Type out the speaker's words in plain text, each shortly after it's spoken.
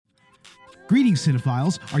Greetings,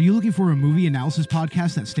 cinephiles. Are you looking for a movie analysis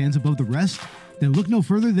podcast that stands above the rest? Then look no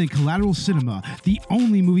further than Collateral Cinema, the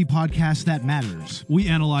only movie podcast that matters. We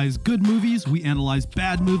analyze good movies, we analyze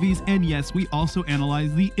bad movies, and yes, we also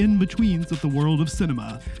analyze the in-betweens of the world of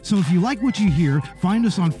cinema. So if you like what you hear, find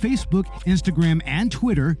us on Facebook, Instagram, and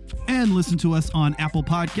Twitter. And listen to us on Apple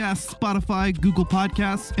Podcasts, Spotify, Google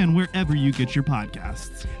Podcasts, and wherever you get your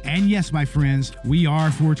podcasts. And yes, my friends, we are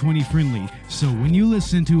 420 friendly. So when you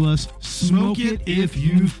listen to us, smoke it if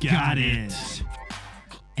you've got it.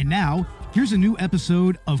 And now, here's a new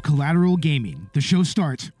episode of Collateral Gaming. The show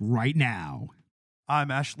starts right now. I'm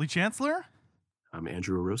Ashley Chancellor. I'm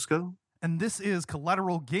Andrew Orozco. And this is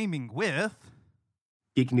Collateral Gaming with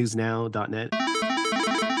GeekNewsNow.net.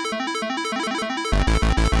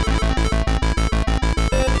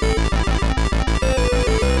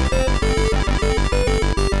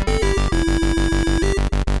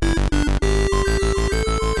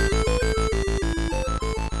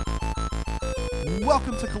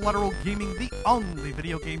 Welcome to Collateral Gaming, the only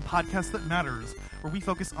video game podcast that matters, where we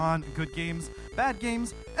focus on good games, bad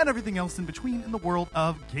games, and everything else in between in the world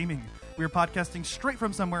of gaming. We are podcasting straight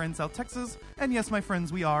from somewhere in South Texas, and yes, my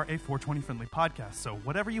friends, we are a 420 friendly podcast, so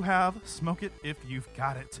whatever you have, smoke it if you've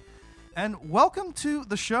got it. And welcome to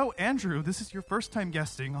the show, Andrew. This is your first time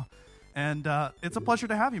guesting, and it's a pleasure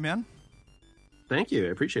to have you, man. Thank you.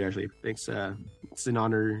 I appreciate it, Ashley. Thanks. It's an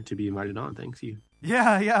honor to be invited on. Thanks you.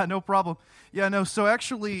 Yeah, no problem. Yeah, no, so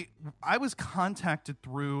actually, I was contacted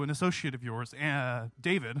through an associate of yours,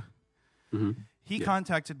 David. Mm-hmm. He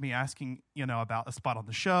contacted me asking, about a spot on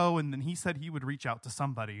the show, and then he said he would reach out to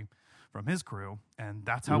somebody from his crew, and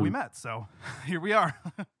that's how we met. So here we are.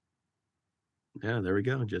 Yeah, there we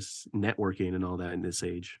go. Just networking and all that in this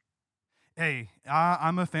age. Hey,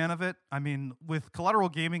 I'm a fan of it. I mean, with Collateral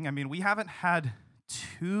Gaming, we haven't had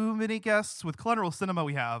too many guests. With Collateral Cinema,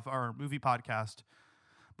 we have our movie podcast.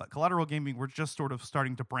 But Collateral Gaming, we're just sort of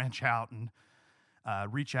starting to branch out and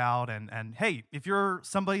reach out. And hey, if you're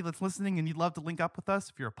somebody that's listening and you'd love to link up with us,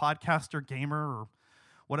 if you're a podcaster, gamer, or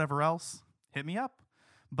whatever else, hit me up.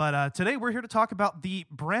 But today we're here to talk about the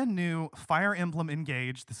brand new Fire Emblem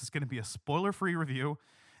Engage. This is going to be a spoiler-free review.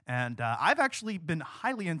 And I've actually been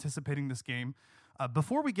highly anticipating this game.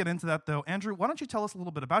 Before we get into that, though, Andrew, why don't you tell us a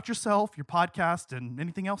little bit about yourself, your podcast, and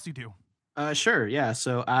anything else you do? Sure. Yeah.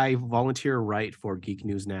 So I volunteer write for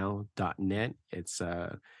GeekNewsNow.net. It's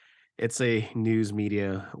a news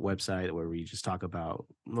media website where we just talk about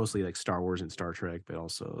mostly like Star Wars and Star Trek, but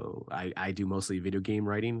also I do mostly video game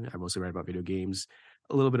writing. I mostly write about video games,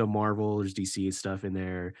 a little bit of Marvel, there's DC stuff in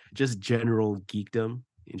there, just general geekdom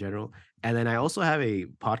in general. And then I also have a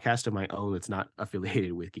podcast of my own that's not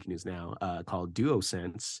affiliated with Geek News Now, called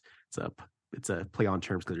DuoSense. It's a play on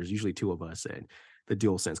terms because there's usually two of us and the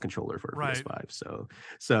DualSense controller for PS5.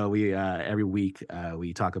 So we every week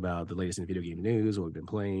we talk about the latest in video game news, what we've been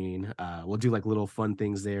playing. We'll do like little fun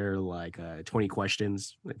things there, like 20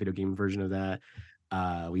 questions, like video game version of that.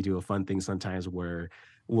 We do a fun thing sometimes where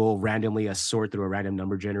we'll randomly sort through a random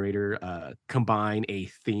number generator, combine a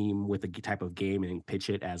theme with a type of game and pitch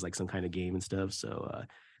it as like some kind of game and stuff. So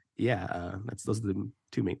those are the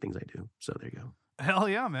two main things I do. So there you go. Hell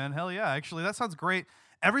yeah, man. Hell yeah. Actually, that sounds great.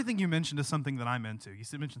 Everything you mentioned is something that I'm into. You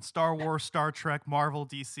mentioned Star Wars, Star Trek, Marvel,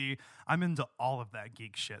 DC. I'm into all of that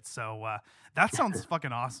geek shit. So that sounds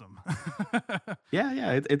fucking awesome.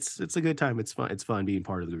 Yeah. It's a good time. It's fun. It's fun being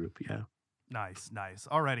part of the group. Yeah. Nice.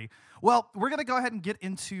 Alrighty. Well, we're going to go ahead and get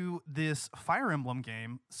into this Fire Emblem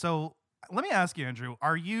game. So let me ask you, Andrew,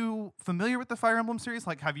 are you familiar with the Fire Emblem series?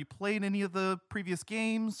 Like, have you played any of the previous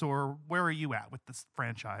games, or where are you at with this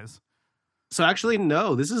franchise? So actually,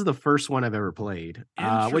 no, this is the first one I've ever played,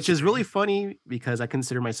 which is really funny because I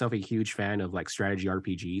consider myself a huge fan of like strategy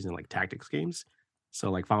RPGs and like tactics games.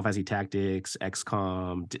 So like Final Fantasy Tactics,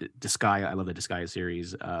 XCOM, Disgaea. I love the Disgaea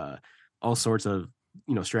series. All sorts of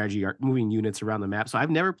strategy moving units around the map. So I've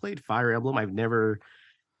never played Fire Emblem. I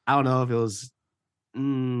don't know if it was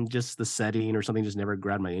just the setting or something just never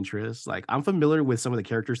grabbed my interest. Like I'm familiar with some of the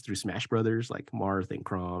characters through Smash Brothers, like Marth and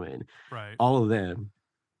Chrom and all of them.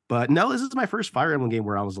 But no, this is my first Fire Emblem game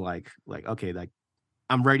where I was like, okay, like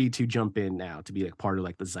I'm ready to jump in now to be like part of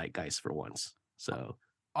like the zeitgeist for once. So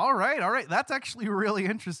all right. That's actually really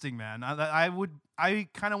interesting, man. I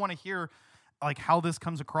kind of want to hear like how this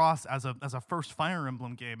comes across as a first Fire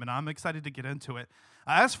Emblem game, and I'm excited to get into it.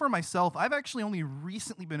 As for myself, I've actually only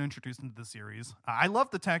recently been introduced into the series. I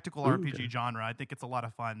love the tactical RPG genre. I think it's a lot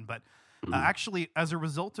of fun, but actually, as a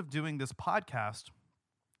result of doing this podcast,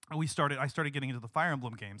 I started getting into the Fire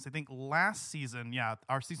Emblem games. I think last season,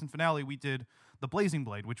 our season finale, we did the Blazing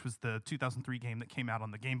Blade, which was the 2003 game that came out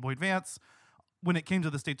on the Game Boy Advance. when it came to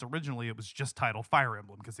the States originally, it was just titled Fire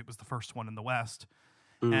Emblem because it was the first one in the West.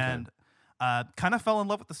 Okay. And kind of fell in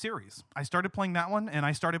love with the series. I started playing that one, and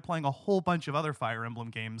I started playing a whole bunch of other Fire Emblem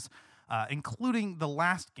games, including the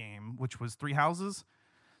last game, which was Three Houses.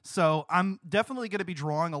 So I'm definitely going to be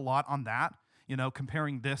drawing a lot on that,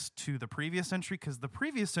 comparing this to the previous entry, because the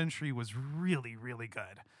previous entry was really, really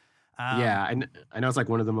good. Yeah, and I know it's like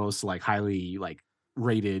one of the most like highly like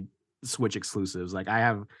rated Switch exclusives. Like I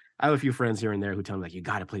have a few friends here and there who tell me like, you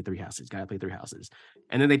got to play Three Houses,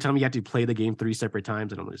 and then they tell me you have to play the game 3 separate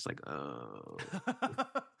times, and I'm just like, oh.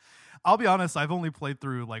 I'll be honest, I've only played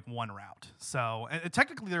through like one route. So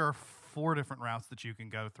technically there are 4 different routes that you can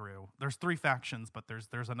go through. There's 3 factions, but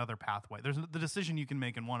there's another pathway. There's the decision you can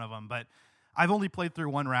make in one of them, but I've only played through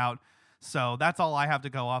one route. So that's all I have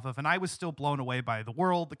to go off of. And I was still blown away by the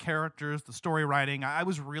world, the characters, the story writing. I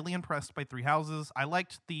was really impressed by Three Houses. I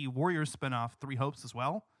liked the Warriors spinoff, Three Hopes, as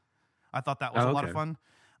well. I thought that was a lot of fun.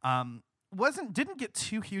 Didn't get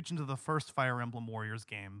too huge into the first Fire Emblem Warriors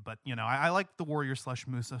game, but I liked the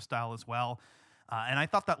Warrior/Muso style as well. And I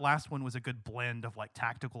thought that last one was a good blend of like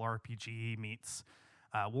tactical RPG meets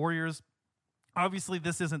Warriors. Obviously,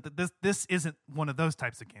 this isn't one of those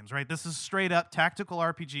types of games, right? This is straight up tactical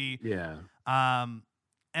RPG. Yeah.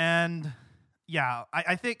 And yeah,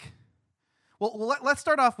 I think. Well, let's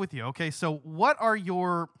start off with you. Okay, so what are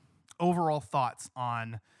your overall thoughts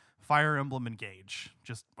on Fire Emblem Engage,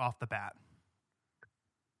 just off the bat?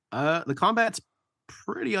 The combat's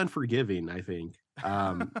pretty unforgiving, I think.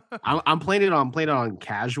 I'm playing it on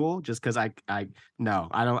casual just because I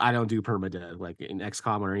don't do permadeath like in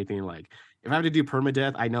XCOM or anything. Like if I have to do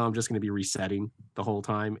permadeath, I know I'm just going to be resetting the whole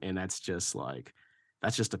time, and that's just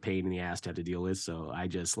a pain in the ass to have to deal with. So I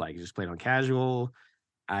just play it on casual.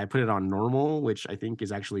 I put it on normal, which I think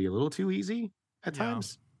is actually a little too easy at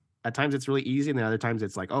times. At times it's really easy, and then other times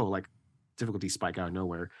it's like difficulty spike out of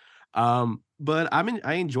nowhere. But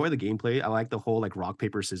I enjoy the gameplay. I like the whole like rock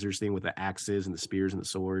paper scissors thing with the axes and the spears and the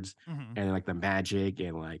swords, and like the magic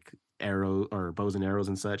and like arrow or bows and arrows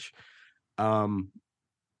and such.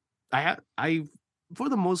 I for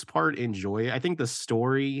the most part enjoy it. I think the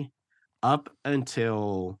story up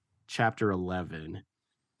until chapter 11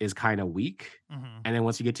 is kind of weak, and then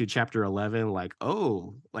once you get to chapter 11,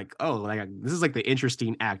 this is like the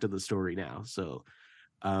interesting act of the story now. So.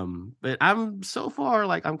 But I'm so far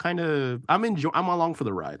I'm along for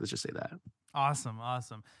the ride. Let's just say that. Awesome.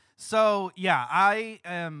 So yeah,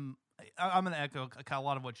 I'm gonna echo a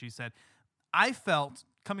lot of what you said. I felt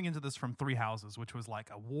coming into this from Three Houses, which was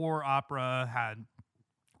like a war opera, had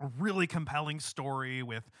a really compelling story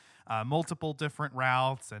with multiple different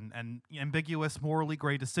routes and ambiguous, morally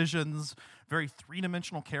gray decisions, very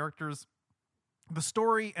 3-dimensional characters. The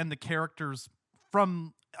story and the characters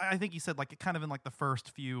from, I think you said like kind of in like the first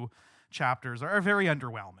few chapters are very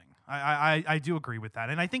underwhelming. I do agree with that.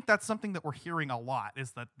 And I think that's something that we're hearing a lot,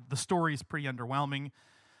 is that the story is pretty underwhelming.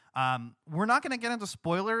 We're not going to get into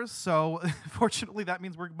spoilers, so fortunately that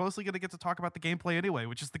means we're mostly going to get to talk about the gameplay anyway,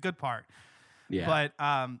 which is the good part. Yeah. But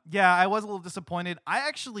I was a little disappointed. I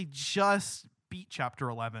actually just beat chapter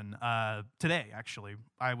 11 today, actually.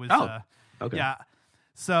 I was okay. Yeah.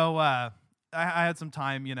 So I had some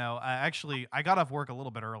time, I got off work a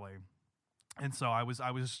little bit early. And so I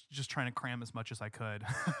was just trying to cram as much as I could.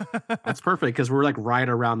 That's perfect, because we're like right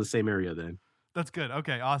around the same area then. That's good.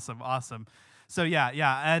 Okay, awesome. So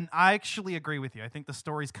yeah, and I actually agree with you. I think the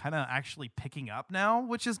story's kind of actually picking up now,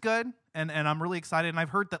 which is good, and I'm really excited. And I've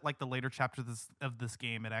heard that like the later chapters of this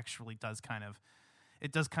game, it actually does kind of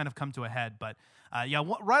come to a head. But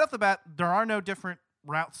right off the bat, there are no different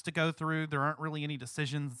routes to go through. There aren't really any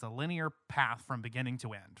decisions. It's a linear path from beginning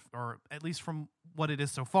to end, or at least from what it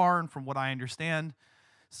is so far and from what I understand.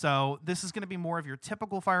 So this is going to be more of your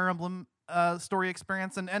typical Fire Emblem story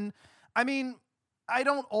experience. And I mean, I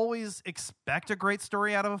don't always expect a great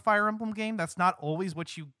story out of a Fire Emblem game. That's not always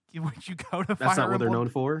what you go to Fire Emblem. That's not what they're known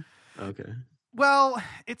for? Okay. Well,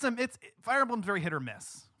 Fire Emblem's very hit or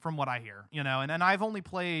miss from what I hear, and I've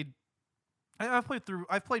played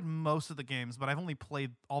most of the games, but I've only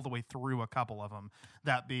played all the way through a couple of them,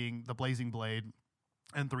 that being the Blazing Blade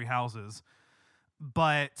and Three Houses.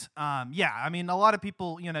 But I mean, a lot of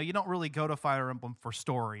people, you don't really go to Fire Emblem for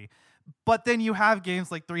story, but then you have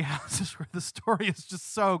games like Three Houses where the story is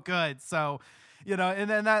just so good. So, and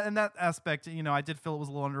then in that aspect, I did feel it was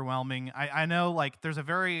a little underwhelming. I know like there's a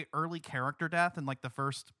very early character death in like the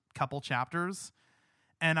first couple chapters,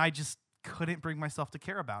 and I just couldn't bring myself to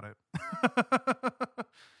care about it.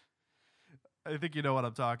 I think you know what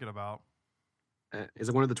I'm talking about. Is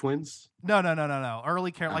it one of the twins? No.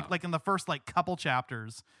 Early like in the first like couple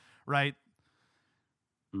chapters, right?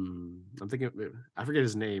 I'm thinking. I forget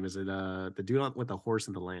his name. Is it the dude with the horse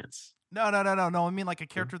and the lance? No. I mean like a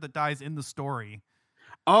character that dies in the story.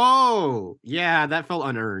 Oh, yeah, that felt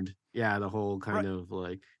unearned. Yeah, the whole kind Right. of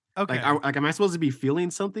like, Okay. am I supposed to be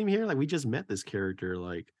feeling something here? Like we just met this character,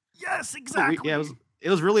 like, Yes, but exactly. it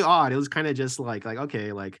was really odd. It was kind of just like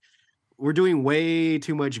okay, like we're doing way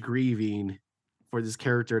too much grieving for this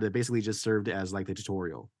character that basically just served as like the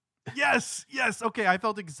tutorial. Yes. Okay, I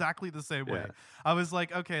felt exactly the same way. Yeah. I was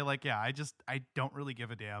like, okay, like yeah, I don't really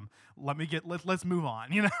give a damn. Let's move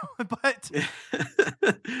on, you know. But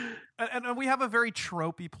and we have a very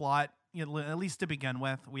tropey plot, you know, at least to begin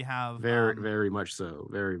with. We have Very much so.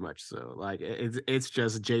 Very much so. Like it's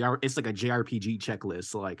just JR. It's like a JRPG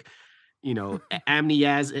checklist. Like, you know,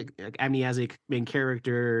 amnesic main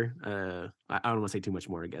character. I don't want to say too much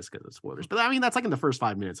more, I guess, because of spoilers. But I mean, that's like in the first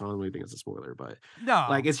 5 minutes. I don't really think it's a spoiler. But no,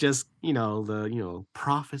 like, it's just the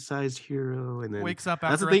prophesized hero, and then wakes up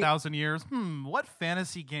that's after the thing. 1,000 years. What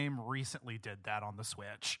fantasy game recently did that on the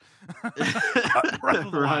Switch? Breath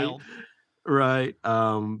of the Right. Wild. Right.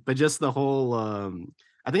 But just the whole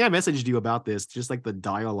I think I messaged you about this. Just like the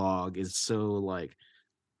dialogue is so like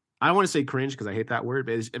I don't want to say cringe because I hate that word,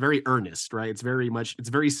 but it's very earnest, right? It's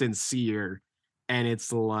very sincere, and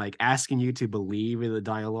it's like asking you to believe in the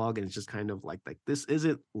dialogue, and it's just kind of like this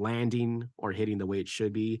isn't landing or hitting the way it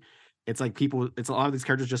should be. It's like it's a lot of these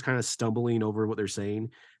characters just kind of stumbling over what they're saying,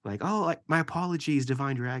 like, oh, like my apologies,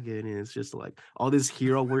 Divine Dragon, and it's just like all this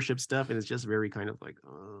hero worship stuff, and it's just very kind of like,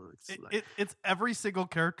 oh, It's every single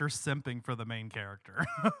character simping for the main character.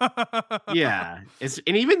 yeah,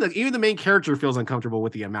 and even the main character feels uncomfortable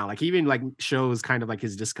with the amount. Like he even like shows kind of like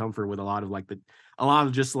his discomfort with a lot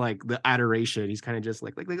of just like the adoration. He's kind of just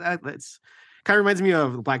like that's kind of reminds me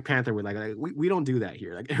of Black Panther with like we don't do that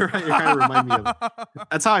here. Like it kind of reminds me of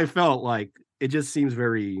that's how I felt. Like it just seems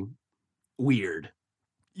very weird.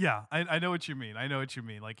 Yeah, I know what you mean.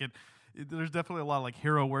 Like there's definitely a lot of like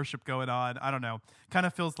hero worship going on. I don't know. Kind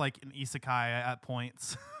of feels like an isekai at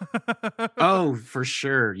points. Oh, for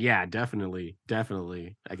sure. Yeah, definitely.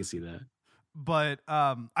 I can see that. But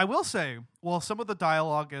I will say, well, some of the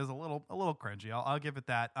dialogue is a little cringy. I'll give it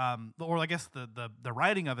that. Or I guess the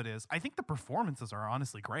writing of it is. I think the performances are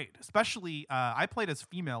honestly great. Especially, I played as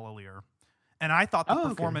female Aleer, and I thought the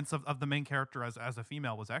performance of the main character as a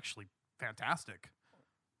female was actually fantastic.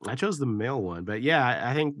 I chose the male one, but yeah,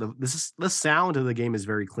 I think the sound of the game is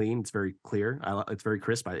very clean. It's very clear. It's very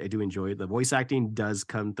crisp. I do enjoy it. The voice acting does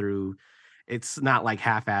come through. It's not like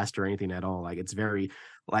half-assed or anything at all. Like it's very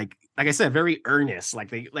like I said, very earnest. Like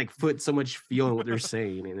they like put so much feel in what they're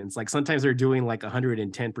saying, and it's like sometimes they're doing like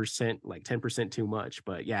 110%, like 10% too much.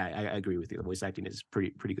 But yeah, I agree with you. The voice acting is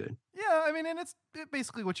pretty good. Yeah, I mean, and it's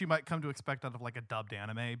basically what you might come to expect out of like a dubbed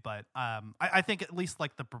anime, but I think at least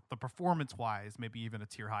like the performance wise, maybe even a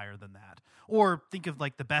tier higher than that. Or think of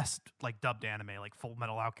like the best like dubbed anime, like Full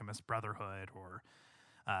Metal Alchemist Brotherhood, or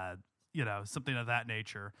something of that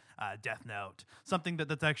nature, Death Note, something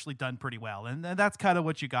that's actually done pretty well, and that's kind of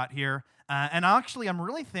what you got here. And actually, I'm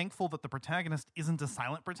really thankful that the protagonist isn't a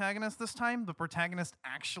silent protagonist this time. The protagonist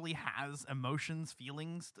actually has emotions,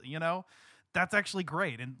 feelings, That's actually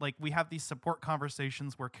great. And like we have these support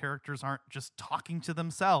conversations where characters aren't just talking to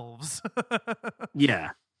themselves.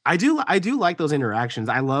 Yeah. I do like those interactions.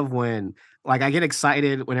 I love when like I get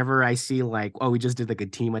excited whenever I see like, oh, we just did like a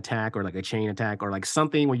team attack or like a chain attack or like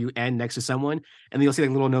something where you end next to someone and then you'll see like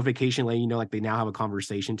a little notification letting you know like they now have a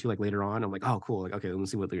conversation too, like later on. I'm like, oh cool. Like, okay, let's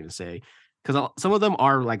see what they're gonna say. Because some of them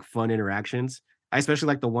are like fun interactions. I especially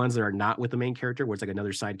like the ones that are not with the main character, where it's like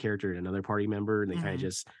another side character and another party member, and they kind of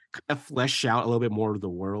just flesh out a little bit more of the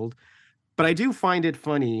world. But I do find it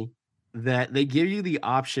funny that they give you the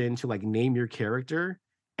option to like name your character,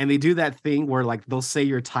 and they do that thing where like they'll say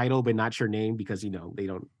your title but not your name because they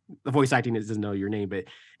don't the voice acting doesn't know your name, but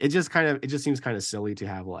it just seems kind of silly to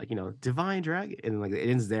have like Divine Dragon and like it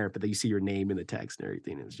ends there, but then you see your name in the text and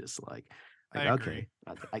everything. And it's just like okay,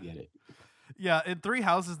 I get it. Yeah, in Three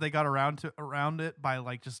Houses they got around it by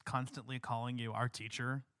like just constantly calling you our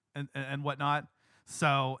teacher and whatnot.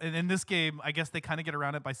 So in this game, I guess they kind of get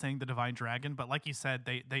around it by saying the Divine Dragon, but like you said,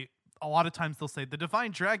 they a lot of times they'll say the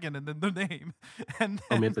Divine Dragon and then the name, and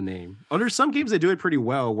then, omit the name. Oh, there's some games that do it pretty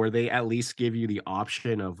well, where they at least give you the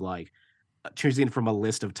option of like choosing from a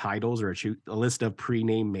list of titles or a list of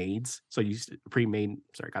pre-named maids. So pre-made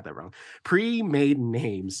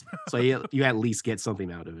names. So you at least get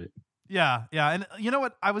something out of it. Yeah, and you know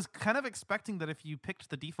what? I was kind of expecting that if you picked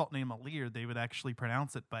the default name Aleer, they would actually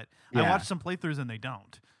pronounce it, but I watched some playthroughs and they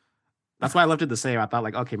don't. That's why I left it the same. I thought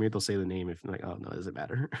like, okay, maybe they'll say the name. If like, oh no, it doesn't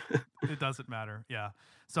matter. It doesn't matter. Yeah.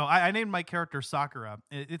 So I named my character Sakura.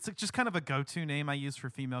 It's just kind of a go-to name I use for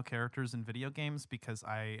female characters in video games because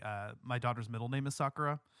my daughter's middle name is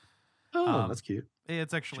Sakura. Oh, that's cute.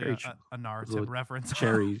 It's actually a Naruto reference.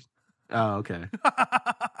 Cherry. Oh, okay.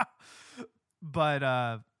 But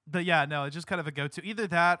yeah, no, it's just kind of a go-to. Either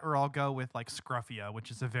that, or I'll go with like Scruffia,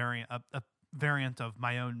 which is a variant of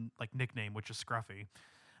my own like nickname, which is Scruffy.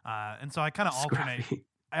 And so I kind of alternate.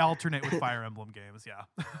 I alternate with Fire Emblem games. Yeah,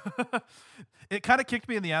 it kind of kicked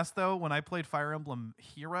me in the ass though when I played Fire Emblem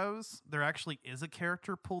Heroes. There actually is a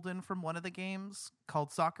character pulled in from one of the games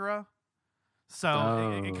called Sakura.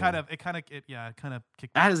 So it kind of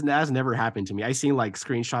kicked. That has never happened to me. I've seen like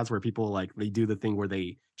screenshots where people like they do the thing where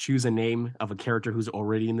they choose a name of a character who's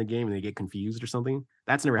already in the game and they get confused or something.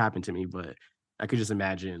 That's never happened to me, but I could just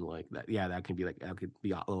imagine like that. Yeah, that could be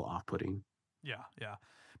a little off-putting. Yeah.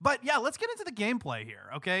 But yeah, let's get into the gameplay here.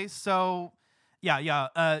 Okay, so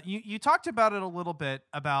yeah. You talked about it a little bit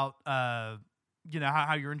about how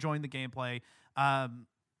you're enjoying the gameplay.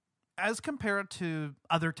 As compared to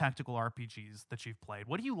other tactical RPGs that you've played,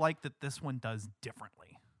 what do you like that this one does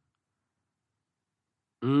differently?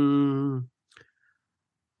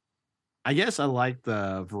 I guess I like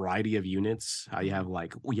the variety of units. How you have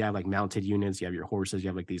like mounted units, you have your horses, you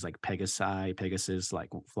have like these like Pegasus, like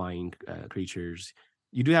flying creatures.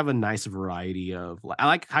 You do have a nice variety of. I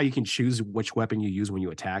like how you can choose which weapon you use when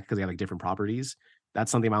you attack because they have like different properties.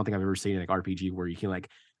 That's something I don't think I've ever seen in like RPG where you can like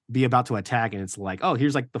be about to attack and it's like, oh,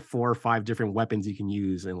 here's like the 4 or 5 different weapons you can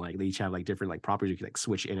use and like they each have like different like properties you can like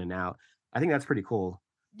switch in and out. I think that's pretty cool.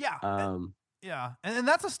 Yeah. Yeah, and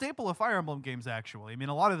that's a staple of Fire Emblem games, actually. I mean,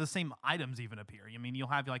 a lot of the same items even appear. I mean, you'll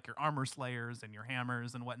have like your armor slayers and your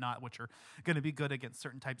hammers and whatnot, which are going to be good against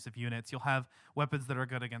certain types of units. You'll have weapons that are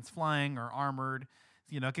good against flying or armored.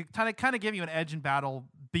 It can kind of give you an edge in battle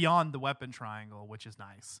beyond the weapon triangle, which is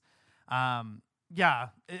nice. I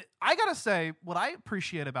gotta say, what I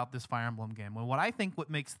appreciate about this Fire Emblem game, and what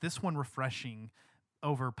makes this one refreshing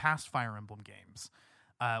over past Fire Emblem games,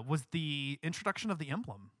 was the introduction of the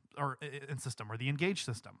emblem system or the engage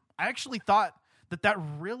system. I actually thought that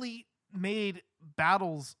really made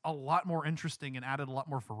battles a lot more interesting and added a lot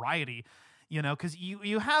more variety. Because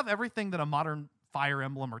you have everything that a modern Fire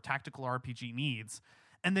Emblem or tactical RPG needs,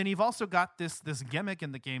 and then you've also got this gimmick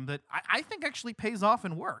in the game that I think actually pays off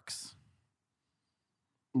and works.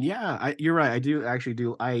 Yeah, you're right. I do actually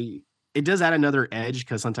do. It does add another edge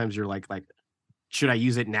because sometimes you're like, should I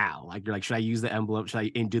use it now? Like you're like, should I use the emblem? Should I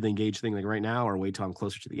do the engage thing like right now, or wait till I'm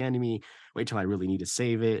closer to the enemy? Wait till I really need to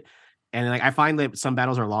save it. And like I find that some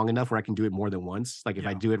battles are long enough where I can do it more than once. Like if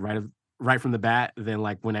I do it right from the bat, then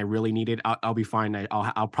like when I really need it, I'll be fine.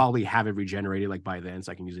 I'll probably have it regenerated like by then,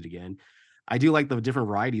 so I can use it again. I do like the different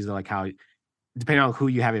varieties of like how, depending on who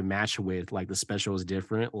you have it matched with, like the special is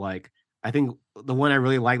different. Like I think the one I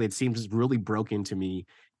really like that seems really broken to me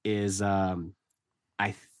is I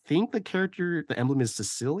think the emblem is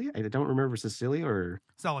Cecilia. I don't remember Cecilia or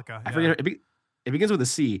Celica. I forget. It begins with a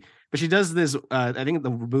C, but she does this. I think the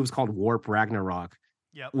move's called Warp Ragnarok.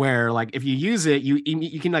 Yep. Where like if you use it,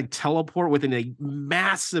 you can like teleport within a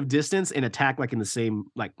massive distance and attack like in the same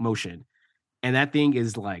like motion. And that thing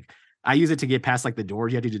is like, I use it to get past like the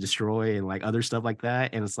doors you have to destroy and like other stuff like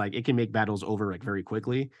that. And it's like it can make battles over like very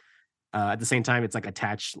quickly. At the same time, it's like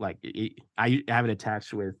attached. Like I have it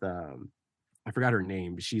attached with I forgot her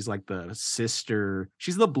name, but she's like the sister.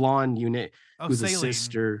 She's the blonde unit who's Saline. a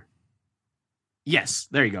sister. Yes,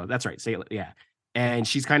 there you go. That's right. Yeah, and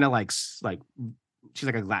she's kind of like she's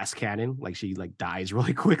like a glass cannon. Like she like dies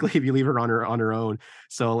really quickly if you leave her on her own.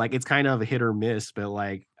 So like it's kind of a hit or miss. But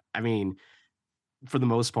like I mean, for the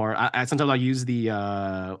most part, I sometimes I'll use the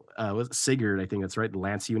Sigurd. I think that's right. The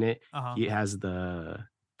Lance unit. Uh-huh. He has the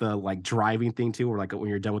like driving thing too, where like when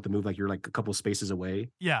you're done with the move, like you're like a couple spaces away.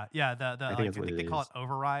 Yeah. I think they call it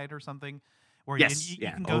override or something. Where you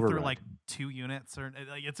can go through like 2 units or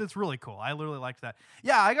like it's really cool. I literally liked that.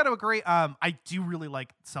 Yeah, I got to agree. I do really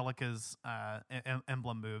like Celica's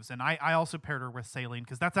emblem moves, and I also paired her with Saline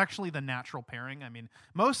because that's actually the natural pairing. I mean,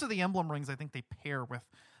 most of the emblem rings I think they pair with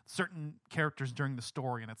certain characters during the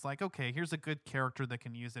story, and it's like, okay, here's a good character that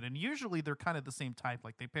can use it, and usually they're kind of the same type.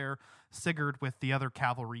 Like they pair Sigurd with the other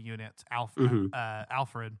cavalry unit,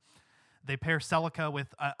 Alfred. They pair Celica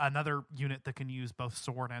with another unit that can use both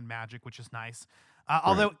sword and magic, which is nice.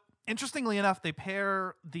 Although, interestingly enough, they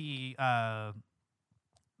pair the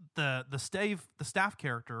staff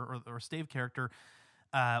character or stave character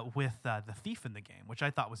with the thief in the game, which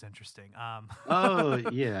I thought was interesting. Oh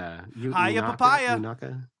yeah, Hiya, papaya.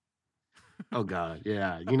 Unaka. Oh god,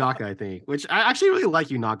 yeah, Yunaka, I think. Which I actually really like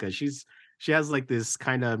Yunaka. She has like this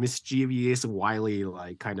kind of mischievous, wily,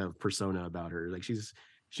 like kind of persona about her. Like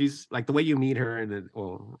she's like the way you meet her, and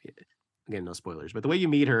well, again, no spoilers, but the way you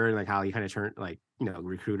meet her and like how you kind of turn like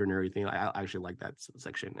recruit her and everything. I actually like that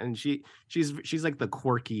section, and she's like the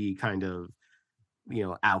quirky kind of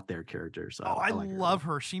out there character. So Oh, I like her. love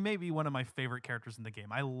her. She may be one of my favorite characters in the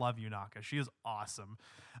game. I love Yunaka. She is awesome.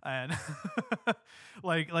 And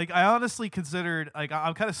like I honestly considered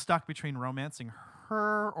I'm kind of stuck between romancing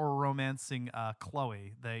her or romancing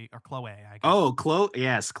Chloe. Chloe, I guess. Oh, Chloe.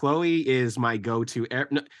 Yes, Chloe is my go-to.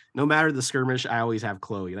 No matter the skirmish, I always have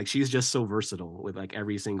Chloe. Like she's just so versatile with like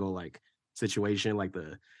every single like situation, like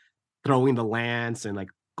the throwing the lance and like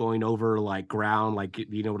going over like ground, like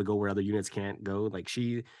being able to go where other units can't go. Like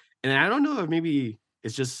and I don't know if maybe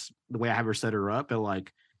it's just the way I have her set her up, but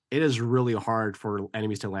like it is really hard for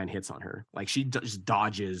enemies to land hits on her. Like she just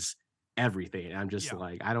dodges everything. I'm just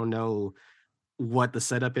like, I don't know what the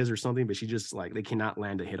setup is or something, but she just like they cannot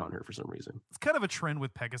land a hit on her for some reason. It's kind of a trend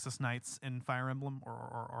with Pegasus Knights in Fire Emblem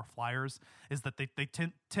or Flyers is that they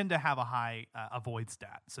tend to have a high avoid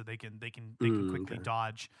stat, so they can quickly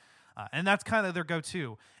dodge. And that's kind of their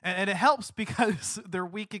go-to, and it helps because they're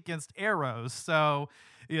weak against arrows. So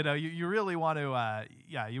you really want to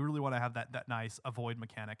you really want to have that nice avoid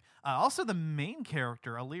mechanic. Also, the main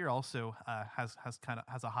character Alir also has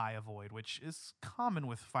a high avoid, which is common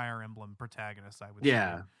with Fire Emblem protagonists, I would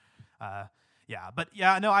say.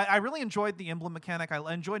 I really enjoyed the emblem mechanic.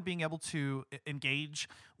 I enjoyed being able to engage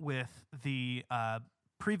with the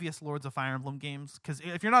previous Lords of Fire Emblem games, because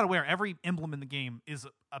if you're not aware, every emblem in the game is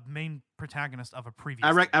a main protagonist of a previous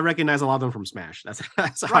I recognize a lot of them from Smash. That's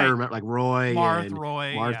how I remember, like Roy,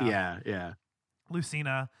 Marth, yeah,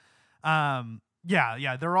 Lucina.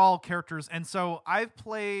 They're all characters, and so I've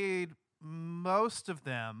played most of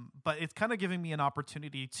them, but it's kind of giving me an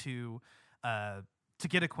opportunity to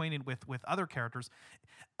get acquainted with other characters.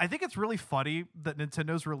 I think it's really funny that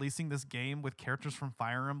Nintendo's releasing this game with characters from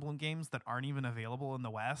Fire Emblem games that aren't even available in the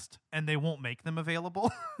West, and they won't make them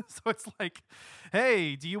available. So it's like,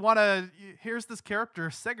 hey, do you want to? Here's this character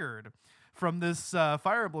Sigurd from this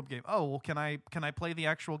Fire Emblem game. Oh, well, can I play the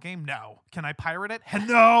actual game? No. Can I pirate it?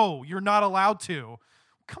 No, you're not allowed to.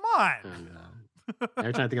 Come on.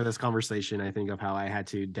 Every time I think of this conversation, I think of how I had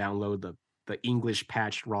to download the English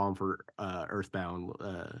patched ROM for Earthbound.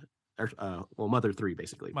 Mother 3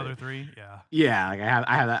 basically. Mother 3, yeah. Yeah, like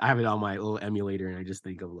I have it on my little emulator, and I just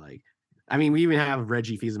think of like, I mean, we even have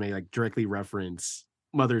Reggie Fils-Aimé like directly reference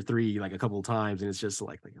Mother 3 like a couple of times, and it's just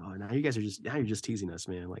like oh, now you're just teasing us,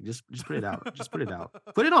 man. Like just put it out. Just put it out.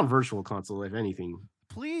 Put it on Virtual Console, if anything.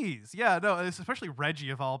 Please. Yeah, no, especially Reggie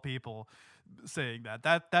of all people saying that.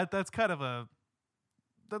 That's kind of a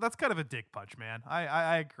dick punch, man.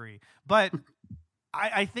 I agree. But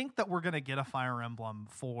I think that we're going to get a Fire Emblem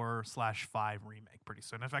 4/5 remake pretty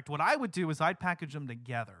soon. In fact, what I would do is I'd package them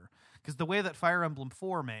together, because the way that Fire Emblem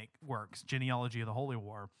 4 works, Genealogy of the Holy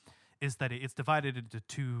War, is that it's divided into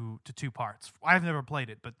two parts. I've never played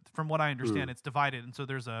it, but from what I understand, it's divided. And so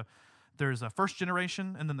there's a first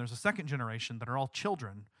generation, and then there's a second generation that are all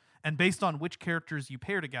children. And based on which characters you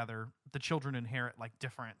pair together, the children inherit like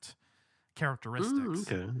different characteristics.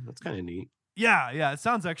 Okay, that's kind of neat. Yeah, it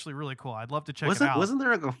sounds actually really cool. I'd love to check it out. Wasn't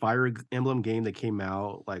there like a Fire Emblem game that came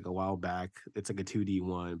out like a while back? It's like a 2D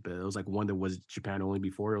one, but it was like one that was Japan only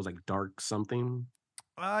before. It was like Dark something.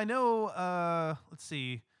 I know. Let's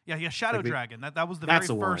see. Yeah, Shadow Dragon. That was the very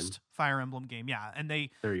first Fire Emblem game. Yeah, and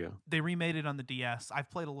there you go. They remade it on the DS.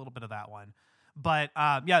 I've played a little bit of that one. But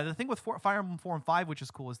the thing with Fire Emblem 4 and 5, which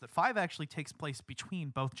is cool, is that 5 actually takes place between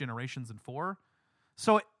both generations and 4.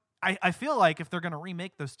 So I feel like if they're going to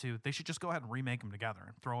remake those two, they should just go ahead and remake them together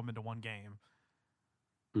and throw them into one game.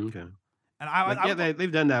 Okay. And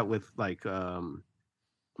they've done that with like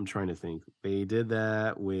I'm trying to think. They did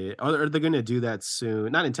that with. Are they going to do that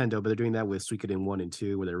soon? Not Nintendo, but they're doing that with Suikoden 1 and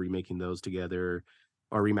 2, where they're remaking those together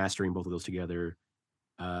or remastering both of those together.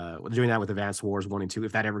 They're doing that with Advance Wars 1 and 2.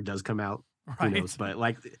 If that ever does come out, who knows? But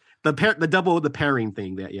like the pairing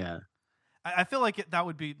thing, that I feel like that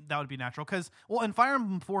would be natural, because and Fire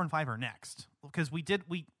Emblem 4 and 5 are next, because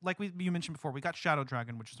you mentioned before, we got Shadow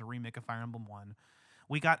Dragon, which is a remake of Fire Emblem 1.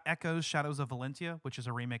 We got Echoes Shadows of Valentia, which is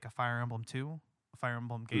a remake of Fire Emblem 2, Fire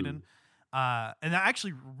Emblem Gaiden. And I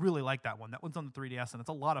actually really like that one. That one's on the 3DS, and it's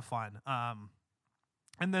a lot of fun.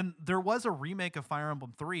 And then there was a remake of Fire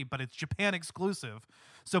Emblem 3, but it's Japan exclusive.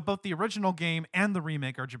 So both the original game and the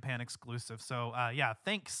remake are Japan exclusive. So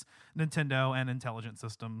thanks Nintendo and Intelligent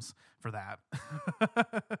Systems for that.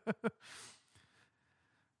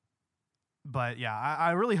 But yeah,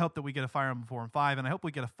 I really hope that we get a Fire Emblem 4 and 5, and I hope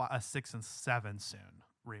we get a 6 and 7 soon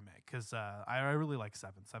remake, because I really like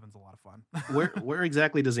 7. 7's a lot of fun. Where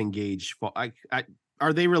exactly does Engage fall?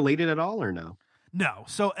 Are they related at all or no? No.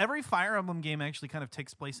 So every Fire Emblem game actually kind of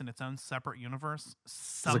takes place in its own separate universe.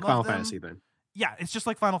 It's like Final Fantasy then. Yeah, it's just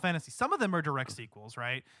like Final Fantasy. Some of them are direct sequels,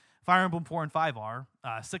 right? Fire Emblem 4 and 5 are,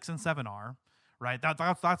 6 and 7 are, right?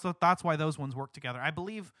 That's why those ones work together. I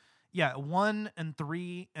believe, 1 and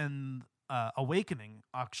 3 and Awakening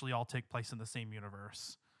actually all take place in the same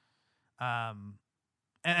universe.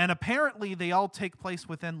 And apparently they all take place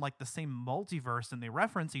within like the same multiverse, and they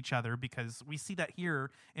reference each other, because we see that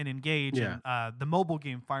here in Engage. Yeah. And the mobile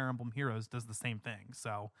game Fire Emblem Heroes does the same thing.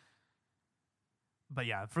 So, but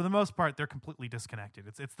yeah, for the most part, they're completely disconnected.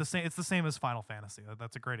 It's the same. It's the same as Final Fantasy.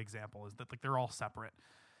 That's a great example. Is that like they're all separate.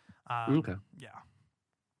 Okay. Yeah.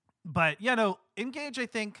 But yeah, no, Engage. I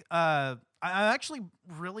think I'm actually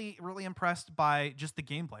really, really impressed by just the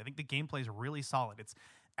gameplay. I think the gameplay is really solid. It's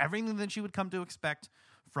everything that you would come to expect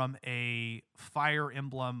from a Fire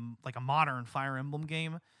Emblem, like a modern Fire Emblem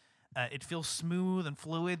game. It feels smooth and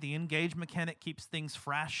fluid. The Engage mechanic keeps things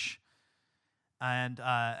fresh. And,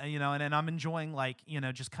 and I'm enjoying, like,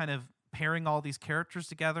 just kind of pairing all these characters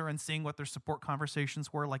together and seeing what their support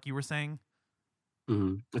conversations were, like you were saying.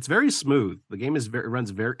 Mm-hmm. It's very smooth. The game runs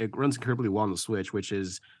incredibly well on the Switch, which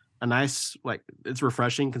is a nice, like, it's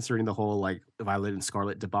refreshing considering the whole like Violet and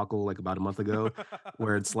Scarlet debacle like about a month ago,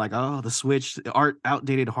 where it's like, oh, the Switch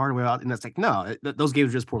outdated hardware, and that's like, no, those games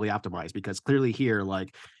are just poorly optimized, because clearly here,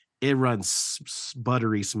 like, it runs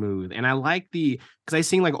buttery smooth. And I like because I've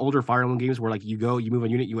seen like older Fire Emblem games where like you move a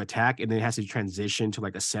unit, you attack, and then it has to transition to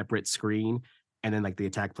like a separate screen, and then like the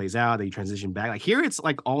attack plays out, then you transition back. Like here, it's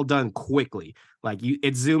like all done quickly. Like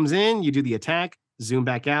it zooms in, you do the attack, zoom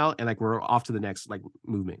back out, and like we're off to the next like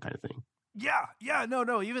movement kind of thing. Yeah,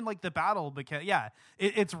 no, even like the battle, because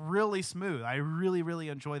it's really smooth. I really, really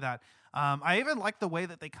enjoy that. I even like the way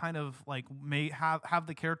that they kind of like may have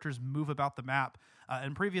the characters move about the map.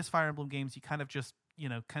 In previous Fire Emblem games, you kind of just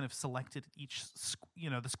kind of selected each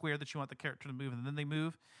the square that you want the character to move, and then they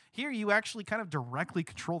move. Here, you actually kind of directly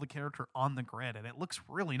control the character on the grid, and it looks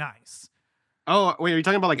really nice. Oh, wait, are you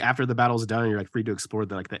talking about like after the battle's done, you're like free to explore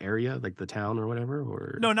the area, like the town or whatever?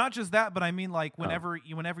 Or no, not just that, but I mean like whenever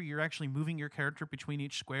you're actually moving your character between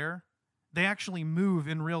each square, they actually move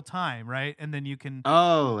in real time, right? And then you can.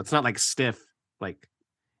 Oh, it's not like stiff, like.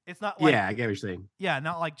 It's not like, yeah, I get what you're saying. Yeah,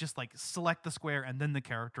 not like just like select the square and then the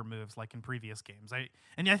character moves like in previous games. I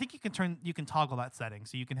think you can toggle that setting,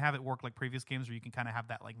 so you can have it work like previous games, or you can kind of have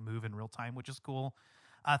that like move in real time, which is cool.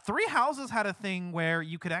 Three Houses had a thing where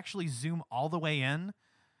you could actually zoom all the way in,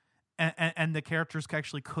 and the characters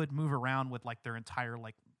actually could move around with like their entire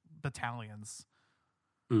like battalions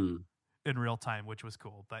in real time, which was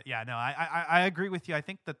cool. But yeah, no, I agree with you. I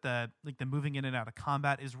think that the moving in and out of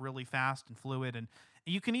combat is really fast and fluid, and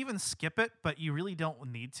you can even skip it, but you really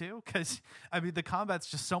don't need to, because I mean the combat's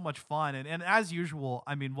just so much fun, and as usual,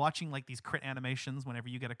 I mean watching like these crit animations whenever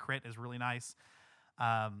you get a crit is really nice.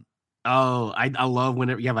 I love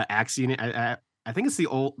whenever you have an axe unit. I think it's the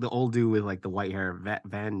old dude with like the white hair,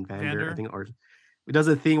 Vander, I think, or he does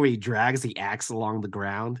a thing where he drags the axe along the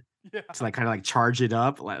ground. Yeah. To like kind of like charge it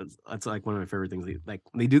up. That's like one of my favorite things. Like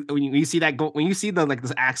they do when you see that when you see the like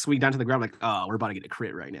this axe swing down to the ground, like, oh, we're about to get a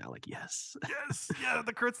crit right now. Like, yes. Yeah,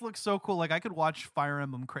 the crits look so cool. Like I could watch Fire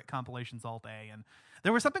Emblem crit compilations all day, and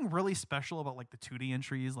there was something really special about like the 2D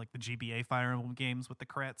entries, like the GBA Fire Emblem games with the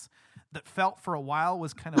crits, that felt for a while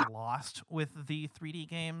was kind of lost with the 3D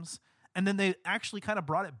games, and then they actually kind of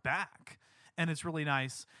brought it back. And it's really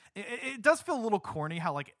nice. It does feel a little corny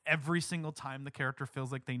how like every single time the character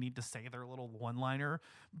feels like they need to say their little one-liner,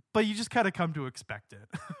 but you just kind of come to expect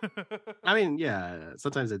it. I mean, yeah,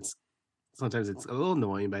 sometimes it's a little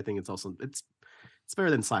annoying, but I think it's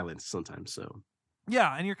better than silence sometimes. So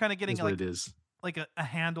yeah, and you're kind of getting like it is. Like a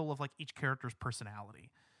handle of like each character's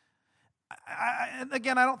personality. And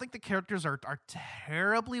again, I don't think the characters are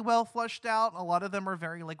terribly well fleshed out. A lot of them are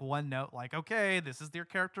very like one note, like, okay, this is their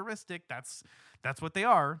characteristic. That's what they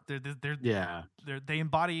are. They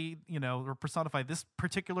embody, or personify this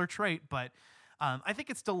particular trait. But I think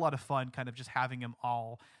it's still a lot of fun, kind of just having them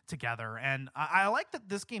all together. And I like that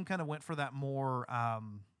this game kind of went for that more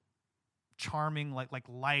charming, like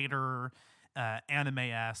lighter,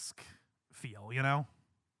 anime-esque feel,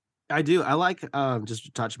 I do. I like just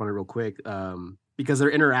to touch on it real quick because their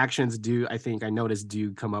interactions I noticed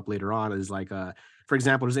do come up later on. Is like for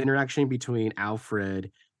example, there's an interaction between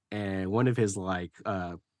Alfred and one of his like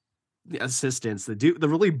assistants, the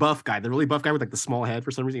really buff guy with like the small head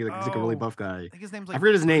for some reason. He's like a really buff guy. I think his name's like I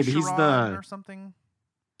forget his name, but he's or something.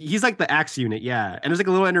 He's like the axe unit, yeah. And there's like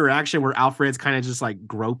a little interaction where Alfred's kind of just like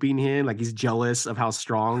groping him, like he's jealous of how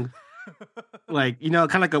strong. Like, you know,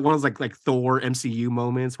 kind of like one of those like Thor MCU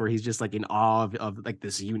moments where he's just like in awe of like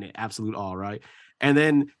this unit, absolute awe, right? And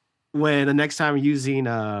then when the next time using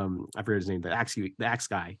I forget his name, the axe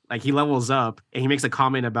guy, like he levels up and he makes a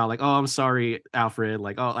comment about like, oh, I'm sorry, Alfred,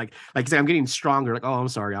 like, oh, like he's like, I'm getting stronger, like, oh, I'm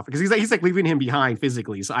sorry, Alfred, because he's like leaving him behind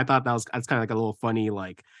physically. So I thought that's kind of like a little funny,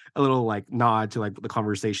 like a little like nod to like the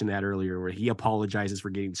conversation they had earlier where he apologizes for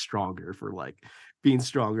getting stronger, for like being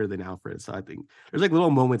stronger than Alfred. So I think there's like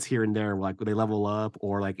little moments here and there, like when they level up,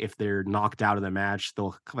 or like if they're knocked out of the match,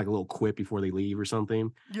 they'll like a little quip before they leave or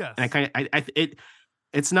something. Yes. And I kind of,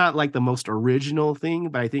 it's not like the most original thing,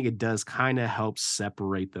 but I think it does kind of help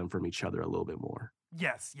separate them from each other a little bit more.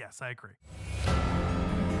 Yes, I agree.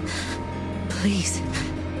 Please,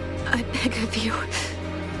 I beg of you,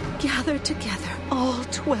 gather together all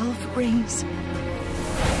 12 rings.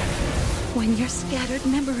 When your scattered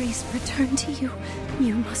memories return to you,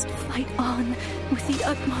 you must fight on with the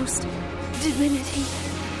utmost divinity.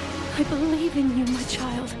 I believe in you, my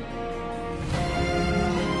child.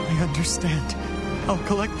 I understand. I'll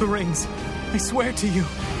collect the rings. I swear to you.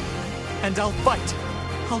 And I'll fight.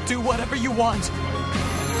 I'll do whatever you want.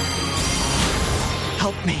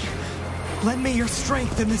 Help me. Lend me your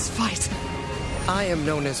strength in this fight. I am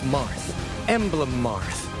known as Marth, Emblem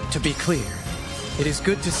Marth. To be clear, it is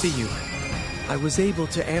good to see you. I was able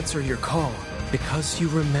to answer your call because you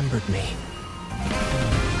remembered me.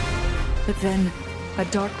 But then, a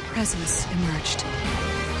dark presence emerged.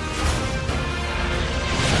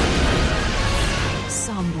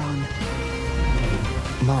 Sombron.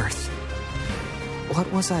 Marth. What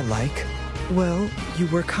was I like? Well, you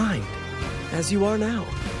were kind, as you are now.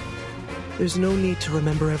 There's no need to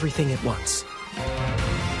remember everything at once.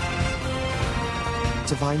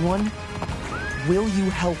 Divine One, will you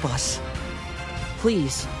help us?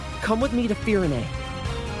 Please, come with me to Firene.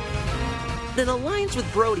 An alliance with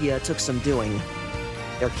Brodia took some doing.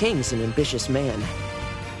 Their king's an ambitious man.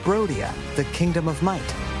 Brodia, the Kingdom of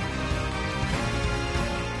Might.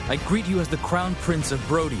 I greet you as the Crown Prince of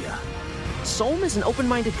Brodia. Solm is an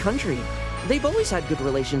open-minded country. They've always had good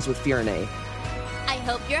relations with Firene. I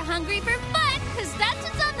hope you're hungry for fun, because that's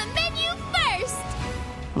what's on the menu first!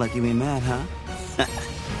 Lucky me mad, huh?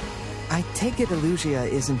 I take it Elusia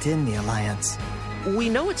isn't in the Alliance. We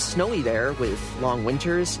know it's snowy there, with long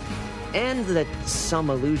winters, and that some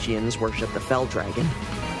Elusians worship the Fell Dragon.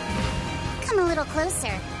 Come a little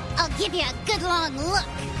closer. I'll give you a good long look.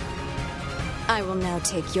 I will now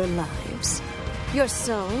take your lives, your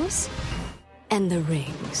souls, and the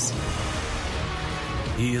rings.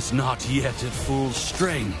 He is not yet at full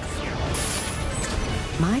strength.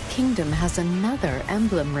 My kingdom has another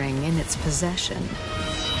emblem ring in its possession.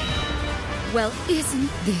 Well,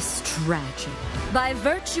 isn't this tragic? By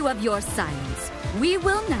virtue of your silence, we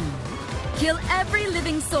will now kill every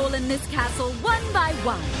living soul in this castle one by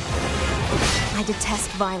one. I detest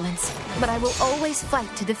violence, but I will always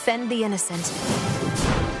fight to defend the innocent.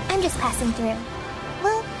 I'm just passing through.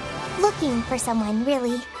 Well, looking for someone,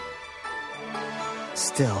 really.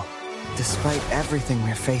 Still, despite everything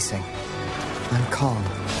we're facing, I'm calm.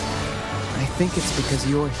 I think it's because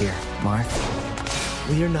you're here, Marth.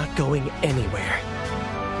 We are not going anywhere.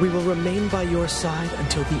 We will remain by your side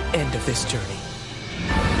until the end of this journey.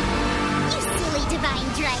 You silly divine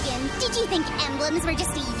dragon. Did you think emblems were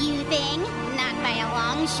just a you thing? Not by a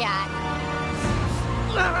long shot.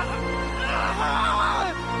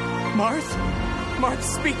 Marth? Marth,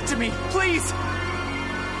 speak to me, please!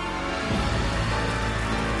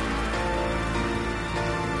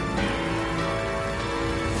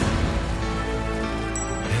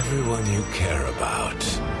 Everyone you care about,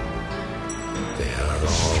 they are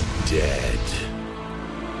all dead.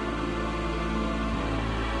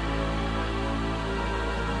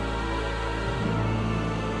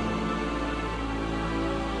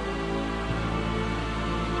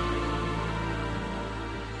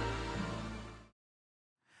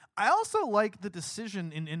 I also like the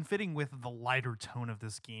decision in fitting with the lighter tone of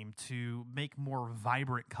this game to make more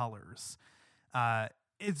vibrant colors.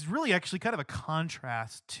 It's really actually kind of a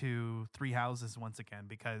contrast to Three Houses once again,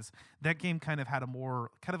 because that game kind of had a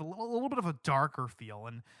little bit of a darker feel,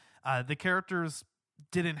 and the characters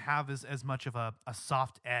didn't have as much of a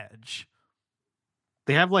soft edge.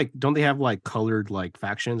 They have don't they have colored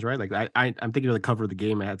factions, right? Like I'm thinking of the cover of the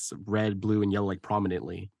game. It has red, blue, and yellow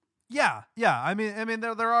prominently. Yeah. I mean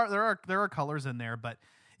there are colors in there, but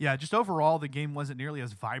yeah, just overall the game wasn't nearly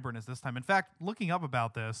as vibrant as this time. In fact, looking up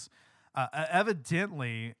about this,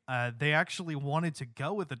 evidently they actually wanted to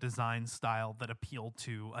go with a design style that appealed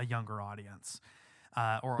to a younger audience.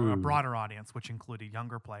 or a broader audience, which included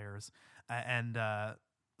younger players.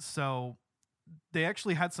 So they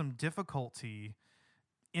actually had some difficulty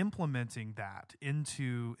implementing that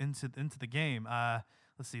into the game.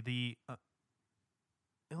 Let's see, the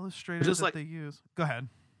illustrators that they use. Go ahead.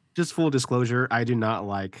 Just full disclosure, I do not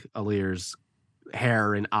like Alir's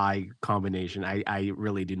hair and eye combination. I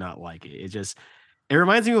really do not like it. It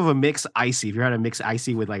reminds me of a mix icy. If you're at a mix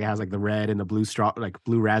icy with like, it has like the red and the blue straw, like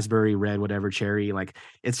blue raspberry, red, whatever, cherry, like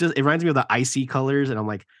it reminds me of the icy colors. And I'm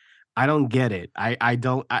like, I don't get it.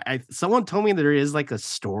 Someone told me there is like a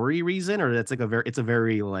story reason, or that's like it's a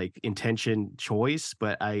very like intention choice,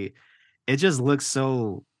 but it just looks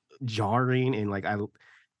so jarring. And like,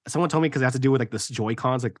 someone told me because it has to do with like the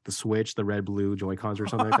Joy-Cons, like the Switch, the red, blue Joy-Cons or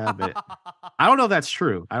something like that. But I don't know if that's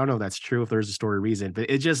true. If there's a story reason, but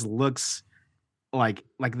it just looks like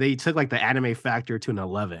they took like the anime factor to an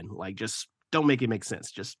 11. Like, just don't make it make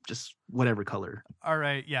sense. Just whatever color. All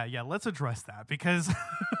right. Yeah. Let's address that, because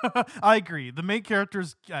I agree. The main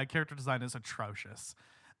character's character design is atrocious.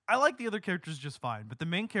 I like the other characters just fine, but the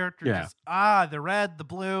main character the red, the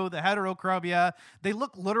blue, the heterochromia, they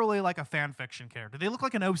look literally like a fan fiction character. They look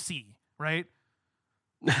like an OC, right?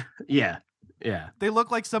 Yeah. They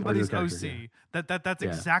look like somebody's OC. Yeah. That's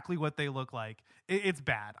exactly what they look like. It's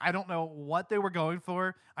bad. I don't know what they were going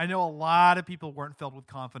for. I know a lot of people weren't filled with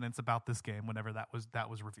confidence about this game whenever that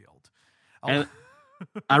was revealed. And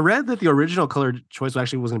I read that the original color choice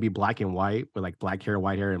actually was going to be black and white, with like black hair,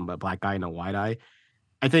 white hair, and a black eye and a white eye.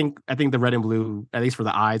 I think the red and blue, at least for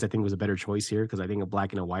the eyes, I think was a better choice here, because I think a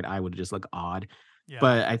black and a white eye would just look odd. Yeah.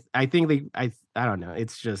 But I think I don't know. It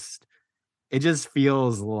just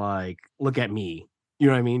feels like, look at me. You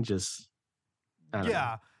know what I mean?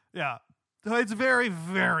 Yeah. It's very,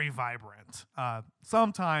 very vibrant.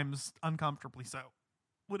 Sometimes uncomfortably so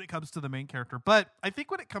when it comes to the main character. But I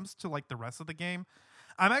think when it comes to like the rest of the game,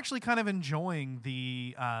 I'm actually kind of enjoying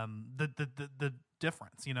the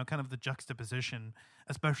difference, kind of the juxtaposition,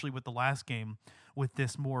 especially with the last game, with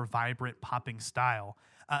this more vibrant popping style.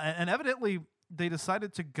 And evidently they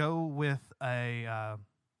decided to go with an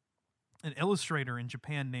illustrator in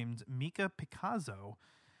Japan named Mika Picasso,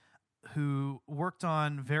 who worked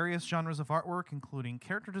on various genres of artwork, including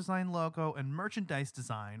character design, logo, and merchandise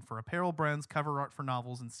design for apparel brands, cover art for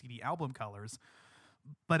novels, and CD album colors.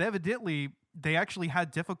 But evidently, they actually had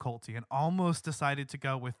difficulty and almost decided to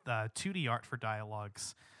go with 2D art for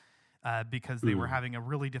dialogues because they were having a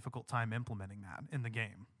really difficult time implementing that in the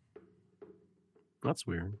game. That's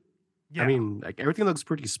weird. Yeah. I mean, like, everything looks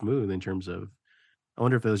pretty smooth in terms of, I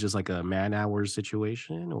wonder if it was just like a man-hours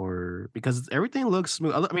situation, or because everything looks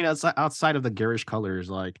smooth. I mean, outside of the garish colors,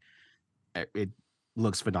 like, it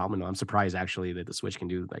looks phenomenal. I'm surprised actually that the Switch can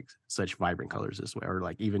do like such vibrant colors this way, or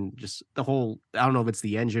like even just the whole, I don't know if it's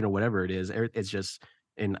the engine or whatever it is. It's just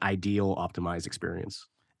an ideal optimized experience.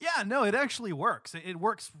 Yeah, no, it actually works. It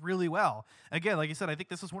works really well. Again, like you said, I think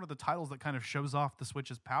this is one of the titles that kind of shows off the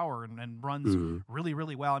Switch's power and runs really,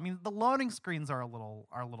 really well. I mean, the loading screens are a little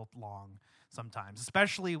long sometimes,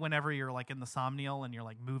 especially whenever you're like in the Somniel and you're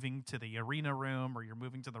like moving to the arena room or you're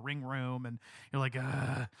moving to the ring room and you're like,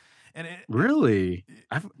 and really,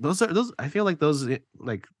 I feel like those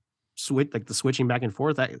like the switching back and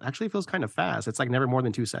forth, that actually feels kind of fast. It's like never more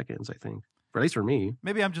than 2 seconds, I think, at least for me.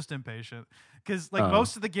 Maybe I'm just impatient, because like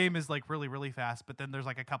most of the game is like really, really fast, but then there's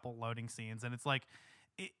like a couple loading scenes, and it's like,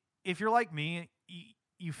 if you're like me,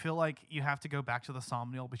 you feel like you have to go back to the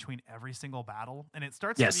Somniel between every single battle, and it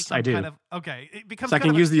starts to become I do. kind of okay. It becomes so I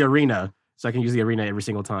can use the arena. So I can use the arena every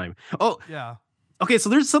single time. Oh yeah. Okay, so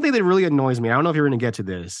there's something that really annoys me. I don't know if you're going to get to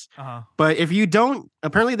this, but if you don't,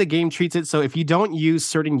 apparently the game treats it so if you don't use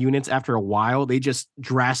certain units after a while, they just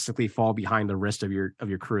drastically fall behind the rest of your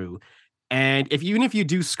crew. And even if you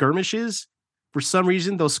do skirmishes, for some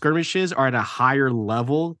reason those skirmishes are at a higher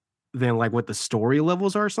level than like what the story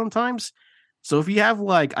levels are sometimes. So if you have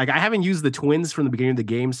like I haven't used the twins from the beginning of the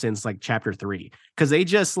game since like chapter 3, because they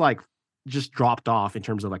just dropped off in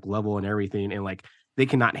terms of like level and everything, and like they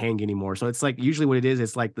cannot hang anymore. So it's like usually what it is,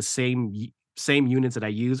 it's like the same units that I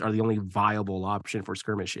use are the only viable option for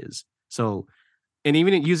skirmishes. So, and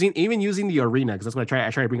even using the arena, because that's what I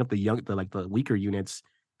try to bring up the weaker units,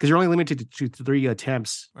 because you're only limited to 3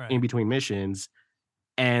 attempts in between missions,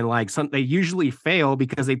 and like they usually fail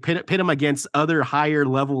because they pit them against other higher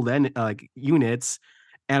level units.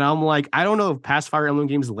 And I'm like, I don't know if past Fire Emblem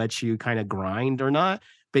games let you kind of grind or not,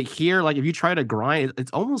 but here, like if you try to grind, it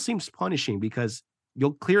almost seems punishing, because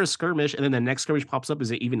you'll clear a skirmish and then the next skirmish pops up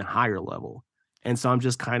is an even higher level. And so I'm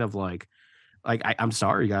just kind of like I'm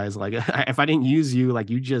sorry guys, like if I didn't use you, like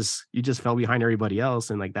you just fell behind everybody else,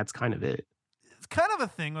 and like that's kind of it. kind of a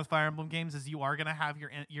thing with Fire Emblem games is you are going to have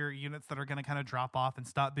your units that are going to kind of drop off and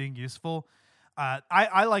stop being useful.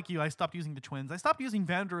 I like you. I stopped using the twins. I stopped using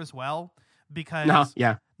Vander as well because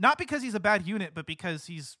not because he's a bad unit, but because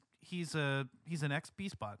he's an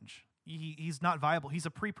XP sponge. He's not viable. He's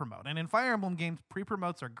a pre-promote. And in Fire Emblem games,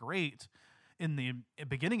 pre-promotes are great in the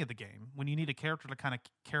beginning of the game when you need a character to kind of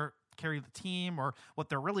carry the team, or what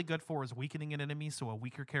they're really good for is weakening an enemy so a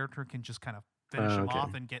weaker character can just kind of finish him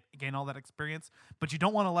off and gain all that experience. But you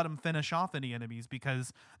don't want to let him finish off any enemies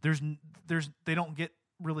because they don't get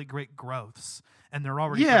really great growths and they're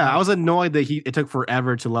already I was annoyed that it took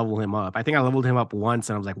forever to level him up. I think I leveled him up once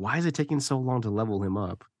and I was like, why is it taking so long to level him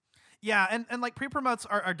up? Yeah, and like pre-promotes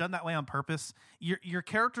are done that way on purpose. Your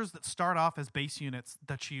characters that start off as base units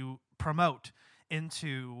that you promote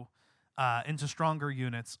into stronger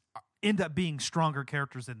units end up being stronger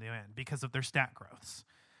characters in the end because of their stat growths.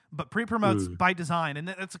 But pre-promotes by design, and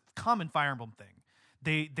that's a common Fire Emblem thing.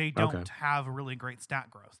 They don't have really great stat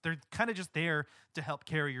growth. They're kind of just there to help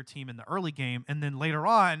carry your team in the early game, and then later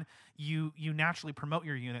on you naturally promote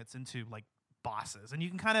your units into like bosses, and you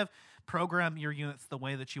can kind of program your units the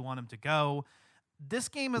way that you want them to go. This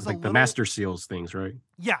game is like the Master Seals things, right?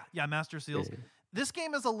 Yeah, Master Seals. Yeah. This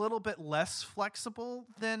game is a little bit less flexible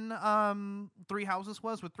than Three Houses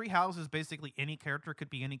was. With Three Houses, basically any character could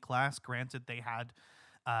be any class. Granted, they had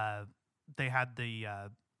the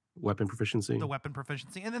weapon proficiency. The weapon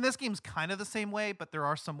proficiency. And then this game's kind of the same way, but there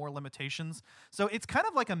are some more limitations. So it's kind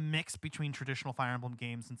of like a mix between traditional Fire Emblem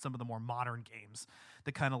games and some of the more modern games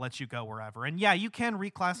that kind of lets you go wherever. And yeah, you can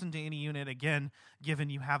reclass into any unit, again, given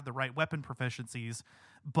you have the right weapon proficiencies,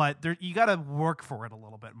 but you got to work for it a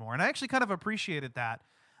little bit more. And I actually kind of appreciated that.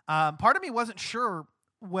 Part of me wasn't sure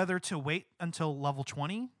whether to wait until level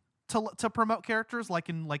 20 to promote characters like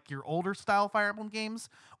in like your older style Fire Emblem games,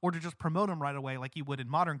 or to just promote them right away like you would in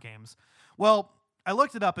modern games. Well, I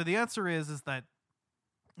looked it up, and the answer is that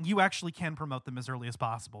you actually can promote them as early as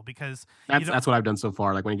possible, because that's what I've done so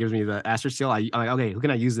far. Like when it gives me the Aster Seal, I'm like, okay, who can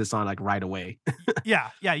I use this on like right away?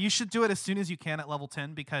 yeah, you should do it as soon as you can at level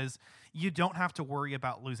 10, because you don't have to worry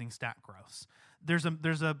about losing stat growths. There's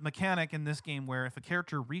a mechanic in this game where if a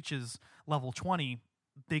character reaches level 20,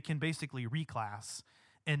 they can basically reclass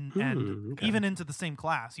and even into the same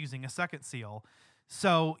class using a second seal.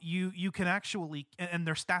 So you can actually, and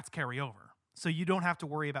their stats carry over. So you don't have to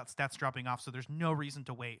worry about stats dropping off. So there's no reason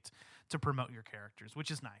to wait to promote your characters,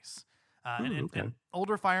 which is nice. And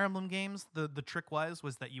older Fire Emblem games, the trick was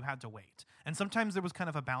that you had to wait. And sometimes there was kind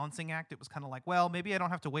of a balancing act. It was kind of like, well, maybe I don't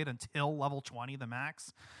have to wait until level 20, the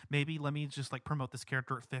max. Maybe let me just like promote this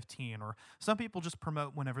character at 15. Or some people just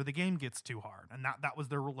promote whenever the game gets too hard. And that was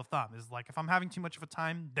their rule of thumb, is like, if I'm having too much of a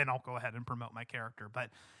time, then I'll go ahead and promote my character. But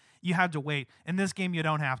you had to wait. In this game, you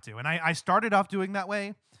don't have to. And I started off doing that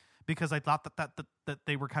way because I thought that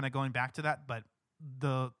they were kind of going back to that. But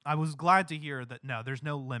I was glad to hear that no, there's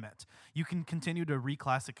no limit. You can continue to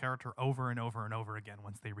reclass a character over and over and over again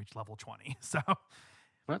once they reach level 20. So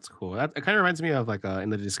that's cool. It kind of reminds me of like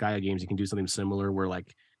in the Disgaea games, you can do something similar where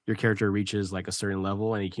like your character reaches like a certain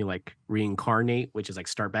level and you can like reincarnate, which is like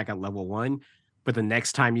start back at level 1. But the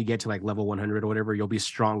next time you get to like level 100 or whatever, you'll be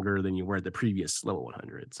stronger than you were at the previous level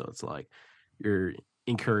 100. So it's like you're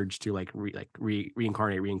encouraged to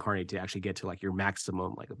reincarnate to actually get to like your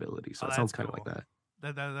maximum like ability. So it sounds kind of like that.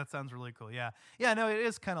 That sounds really cool. Yeah. No, it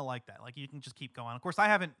is kind of like that. Like you can just keep going. Of course, I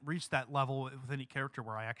haven't reached that level with any character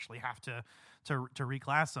where I actually have to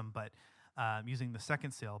reclass them, but using the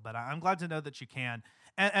second seal. But I'm glad to know that you can.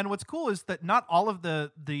 And what's cool is that not all of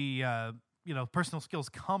the personal skills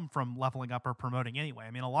come from leveling up or promoting anyway.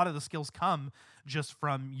 I mean, a lot of the skills come just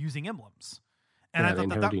from using emblems. And I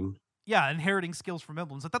thought inheriting skills from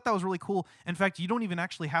emblems. I thought that was really cool. In fact, you don't even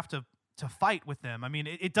actually have to fight with them. I mean,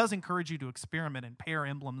 it does encourage you to experiment and pair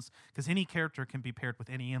emblems, because any character can be paired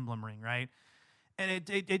with any emblem ring, right? And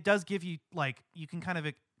it does give you, like, you can kind of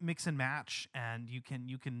mix and match, and you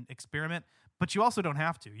can experiment, but you also don't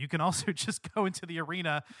have to. You can also just go into the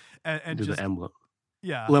arena and do just the emblem.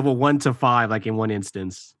 Yeah. Level 1 to 5, like in one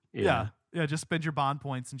instance. Yeah, just spend your bond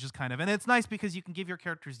points and just kind of... And it's nice because you can give your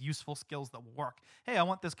characters useful skills that will work. Hey, I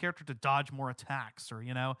want this character to dodge more attacks, or,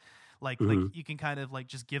 like you can kind of like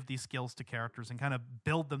just give these skills to characters and kind of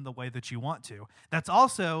build them the way that you want to. That's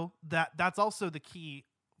also the key,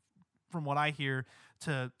 from what I hear,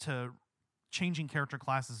 to changing character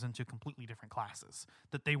classes into completely different classes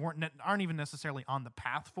that they aren't even necessarily on the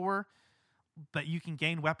path for, but you can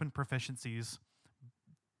gain weapon proficiencies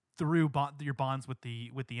through your bonds with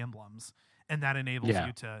the emblems, and that enables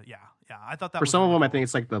you to I thought that for was some really of them cool. I think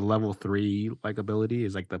it's like the level 3 like ability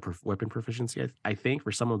is like the weapon proficiency. I think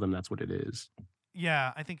for some of them that's what it is.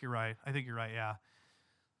 Yeah, I think you're right. Yeah.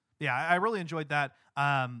 Yeah, I really enjoyed that.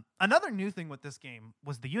 Another new thing with this game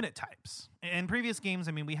was the unit types. In previous games,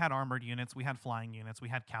 I mean, we had armored units, we had flying units, we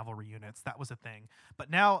had cavalry units. That was a thing.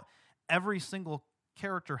 But now every single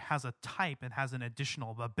character has a type and has an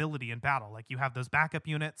additional ability in battle. Like you have those backup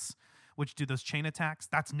units, which do those chain attacks.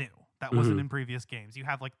 That's new. That wasn't in previous games. You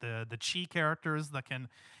have like the chi characters that can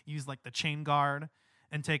use like the chain guard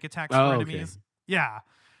and take attacks for enemies. Yeah.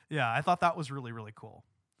 Yeah, I thought that was really, really cool.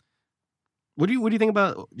 What do you think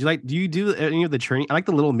about? Do you do any of the training? I like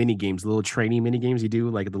the little mini games, the little training mini games you do,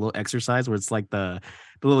 like the little exercise where it's like the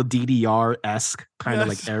little DDR-esque kind of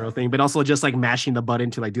like arrow thing, but also just like mashing the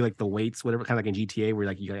button to like do like the weights, whatever, kind of like in GTA where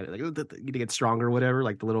like you gotta like you get stronger, or whatever.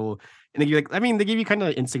 Like the little, and then you like, I mean, they give you kind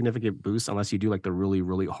of insignificant boosts unless you do like the really,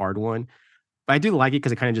 really hard one. But I do like it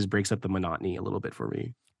because it kind of just breaks up the monotony a little bit for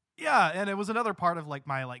me. Yeah, and it was another part of like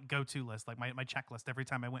my like go-to list, like my checklist. Every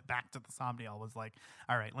time I went back to the Somniel was like,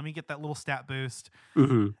 all right, let me get that little stat boost.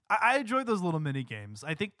 I enjoyed those little mini games.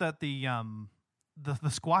 I think that the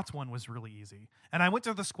squats one was really easy, and I went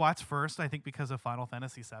to the squats first. I think because of Final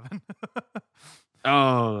Fantasy VII.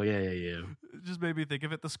 Oh yeah. It just made me think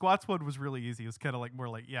of it. The squats one was really easy. It's kind of like more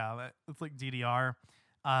like it's like DDR.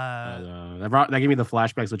 That gave me the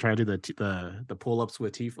flashbacks of trying to do the pull ups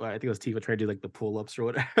with Tifa. I think it was Tifa trying to do like the pull ups or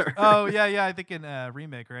whatever. Oh yeah. I think in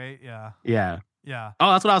remake, right? Yeah.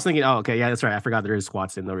 Oh, that's what I was thinking. Oh, okay, yeah, that's right. I forgot there is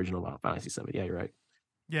squats in the original Final Fantasy VII. Yeah, you're right.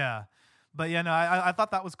 Yeah, but yeah, no, I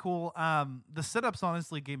thought that was cool. The sit-ups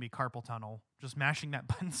honestly gave me carpal tunnel, just mashing that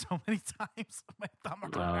button so many times. My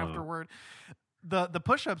thumb afterward. The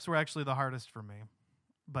push-ups were actually the hardest for me,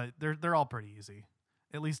 but they're all pretty easy.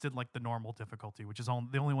 At least in like the normal difficulty, which is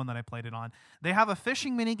the only one that I played it on. They have a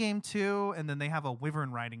fishing minigame too, and then they have a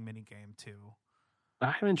wyvern riding minigame too.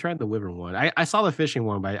 I haven't tried the wyvern one. I saw the fishing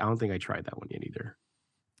one, but I don't think I tried that one yet either.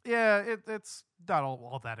 Yeah, it's not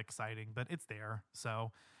all that exciting, but it's there.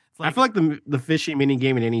 So it's like, I feel like the fishing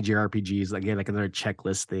minigame in any JRPG is again like another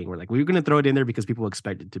checklist thing where like we're gonna throw it in there because people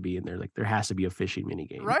expect it to be in there. Like there has to be a fishing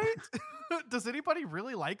minigame. Right? Does anybody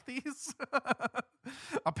really like these?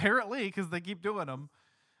 Apparently, because they keep doing them.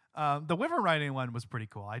 The wyvern riding one was pretty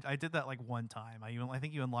cool. I did that like one time. I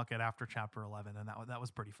think you unlock it after chapter 11, and that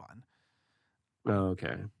was pretty fun. Oh,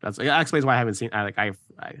 okay, that explains why I haven't seen.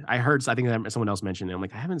 I heard. I think that someone else mentioned it. I'm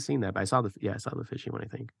like, I haven't seen that, but I saw the fishing one, I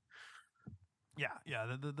think. Yeah,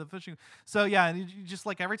 the fishing. So yeah, and you just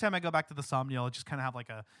like every time I go back to the Somniel, I just kind of have like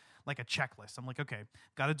a checklist. I'm like, okay,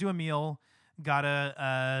 got to do a meal,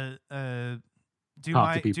 gotta gotta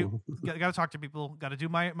talk to people, gotta do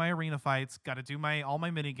my arena fights, gotta do all my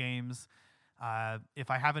mini games. If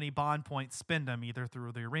I have any bond points, spend them either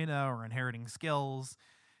through the arena or inheriting skills.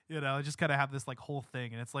 I just kind of have this like whole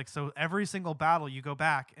thing, and it's like, so every single battle you go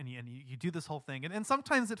back and you do this whole thing, and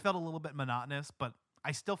sometimes it felt a little bit monotonous, but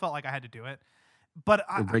I still felt like I had to do it. But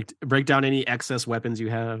break down any excess weapons you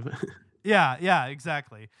have. Yeah,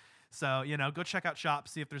 exactly. So go check out shop,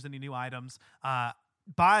 see if there's any new items.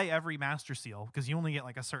 Buy every master seal because you only get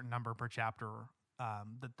like a certain number per chapter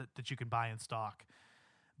that you can buy in stock.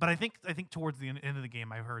 But I think towards the end of the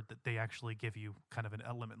game, I've heard that they actually give you kind of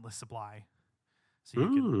a limitless supply. So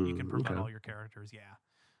you can promote all your characters,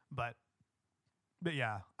 but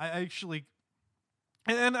yeah, I actually,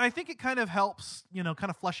 and I think it kind of helps, kind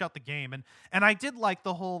of flesh out the game, and I did like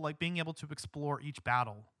the whole like being able to explore each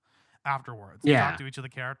battle afterwards, and talk to each of the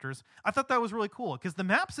characters. I thought that was really cool because the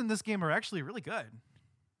maps in this game are actually really good.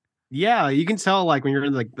 Yeah, you can tell like when you're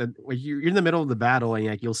in like you're in the middle of the battle and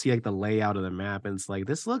like you'll see like the layout of the map, and it's like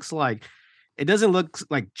this looks like. It doesn't look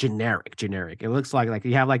like generic. It looks like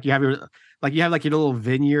you have your little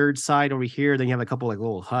vineyard side over here. Then you have a couple like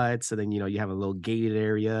little huts, and then you have a little gated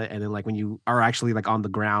area. And then like when you are actually like on the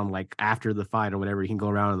ground, like after the fight or whatever, you can go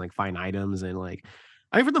around and like find items. And like,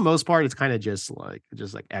 I mean, for the most part, it's kind of just like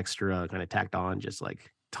extra kind of tacked on, just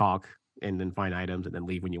like talk and then find items and then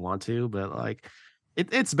leave when you want to. But like,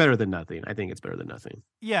 it's better than nothing. I think it's better than nothing.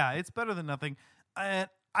 Yeah, it's better than nothing.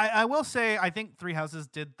 I will say I think Three Houses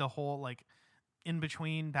did the whole like in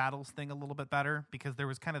between battles thing a little bit better because there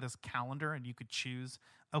was kind of this calendar and you could choose,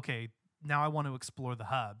 okay, now I want to explore the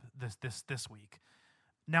hub this week.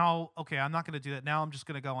 Now, okay, I'm not going to do that. Now I'm just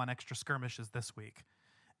going to go on extra skirmishes this week.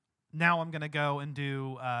 Now I'm going to go and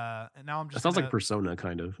do that sounds like Persona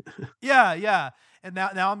kind of. Yeah. And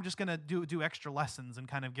now I'm just going to do extra lessons and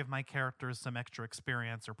kind of give my characters some extra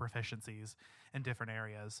experience or proficiencies in different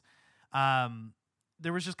areas.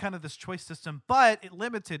 There was just kind of this choice system, but it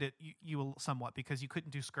limited it you somewhat because you couldn't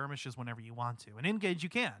do skirmishes whenever you want to. And Engage you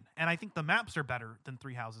can. And I think the maps are better than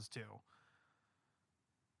Three Houses too.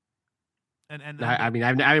 And I mean, I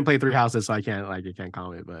haven't played Three Houses, so I can't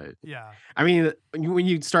comment. But yeah, I mean, when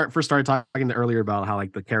you first started talking earlier about how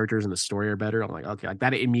like the characters and the story are better, I'm like, okay, like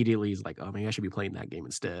that immediately is like, oh, maybe I should be playing that game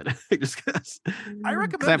instead. Just because I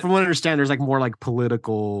recommend. From what I understand, there's like more like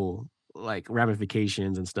political like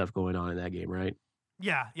ramifications and stuff going on in that game, right?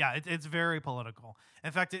 Yeah, it's very political.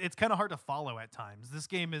 In fact, it's kind of hard to follow at times. This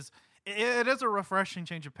game is it is a refreshing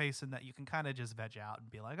change of pace in that you can kind of just veg out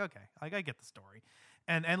and be like, okay, like I get the story.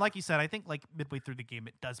 And like you said, I think like midway through the game,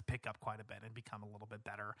 it does pick up quite a bit and become a little bit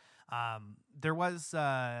better. There was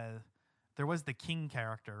the king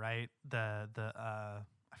character, right? The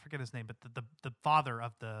I forget his name, but the father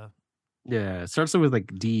of the it starts with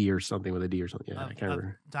like D or something with a D or something. Yeah, I can't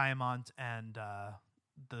remember. Diamond and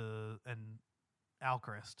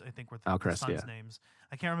Alcrest, I think were the Alcrest, sons' names.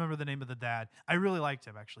 I can't remember the name of the dad. I really liked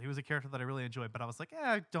him, actually. He was a character that I really enjoyed, but I was like,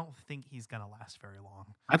 I don't think he's going to last very long.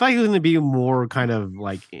 I thought he was going to be more kind of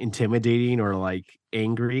like intimidating or like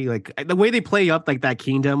angry. Like the way they play up like that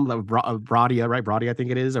kingdom, like Brodia, right? Brodia, I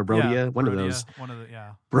think it is, or Brodia, yeah, one Brodia, of those. One of the,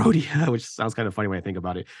 yeah. Brodia, which sounds kind of funny when I think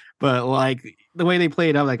about it. But like the way they play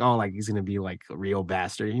it up, like, oh, like he's going to be like a real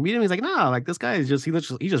bastard. And you meet him, he's like, no, like this guy is just,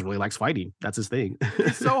 he just really likes fighting. That's his thing.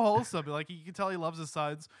 He's so wholesome. Like you can tell he loves his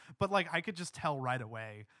sons, but like I could just tell right away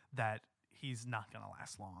that he's not gonna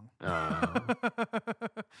last long.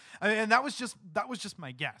 And that was just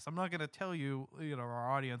my guess. I'm not gonna tell you,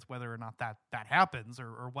 our audience whether or not that happens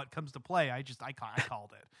or what comes to play. I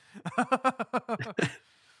called it.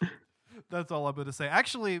 That's all I'm gonna say.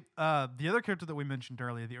 Actually, the other character that we mentioned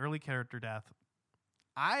earlier, the early character death,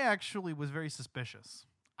 I actually was very suspicious.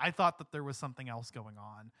 I thought that there was something else going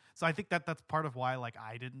on. So I think that's part of why like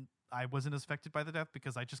I wasn't as affected by the death,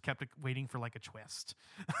 because I just kept waiting for like a twist.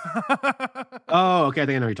 Oh, okay. I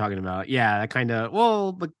think I know what you're talking about. Yeah, that kind of,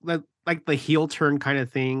 well, like the heel turn kind of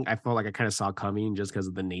thing, I felt like I kind of saw coming just because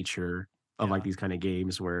of the nature of like these kind of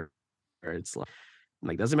games where it's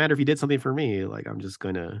like doesn't matter if you did something for me, like I'm just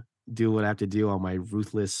gonna do what I have to do on my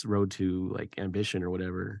ruthless road to like ambition or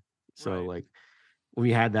whatever. So like when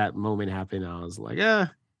we had that moment happen, I was like, yeah,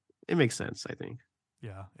 it makes sense, I think.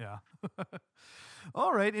 Yeah.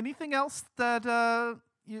 All right. Anything else that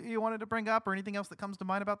you wanted to bring up, or anything else that comes to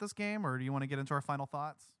mind about this game, or do you want to get into our final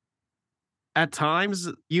thoughts? At times,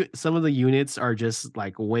 some of the units are just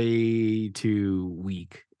like way too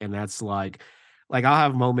weak, and that's like I'll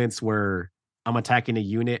have moments where I'm attacking a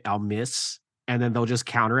unit, I'll miss, and then they'll just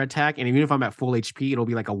counterattack, and even if I'm at full HP, it'll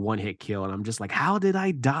be like a one-hit kill, and I'm just like, how did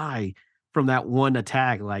I die from that one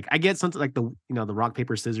attack? Like I get something like the rock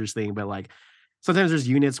paper scissors thing, but like sometimes there's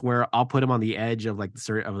units where I'll put them on the edge of like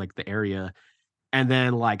the area, and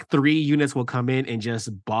then like 3 units will come in and just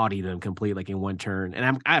body them complete like in one turn, and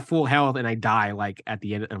I'm at full health and I die like at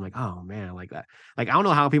the end. I'm like, oh man, like that. Like I don't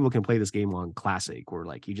know how people can play this game on classic where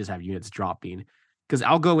like you just have units dropping, because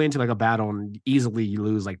I'll go into like a battle and easily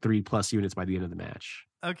lose like 3+ units by the end of the match.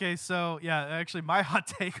 Okay, so yeah, actually my hot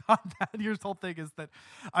take on that, here's the whole thing, is that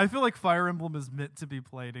I feel like Fire Emblem is meant to be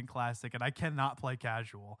played in classic, and I cannot play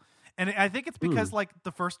casual. And I think it's because like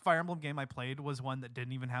the first Fire Emblem game I played was one that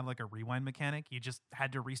didn't even have like a rewind mechanic. You just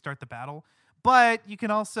had to restart the battle. But you can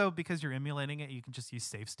also, because you're emulating it, you can just use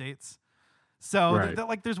save states. So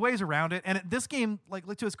like there's ways around it. And this game, like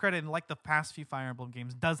to its credit, and like the past few Fire Emblem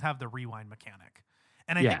games, does have the rewind mechanic.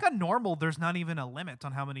 And I think on normal, there's not even a limit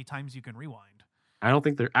on how many times you can rewind. I don't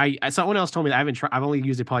think someone else told me that I haven't tried. I've only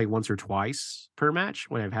used it probably once or twice per match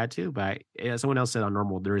when I've had to, but someone else said on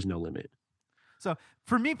normal there is no limit. So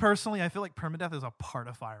for me personally, I feel like permadeath is a part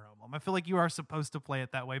of Fire Emblem. I feel like you are supposed to play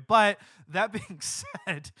it that way. But that being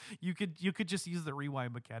said, you could just use the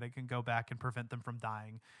rewind mechanic and go back and prevent them from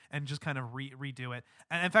dying and just kind of redo it.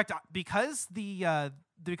 And in fact, because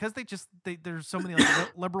there's so many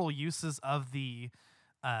like, liberal uses of the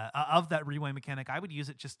of that rewind mechanic, I would use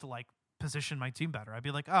it just to like position my team better. I'd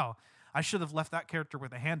be like, oh, I should have left that character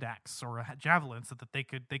with a hand axe or a javelin so that they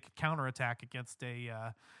could counterattack against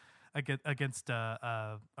a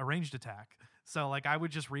ranged attack. So like I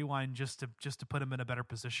would just rewind just to put him in a better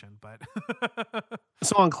position. But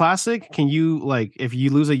so on classic, can you like if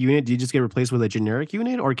you lose a unit, do you just get replaced with a generic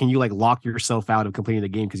unit, or can you like lock yourself out of completing the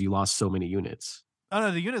game because you lost so many units? Oh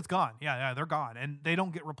no, the unit's gone. Yeah, they're gone and they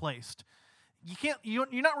don't get replaced.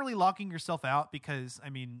 You're not really locking yourself out, because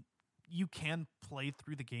I mean you can play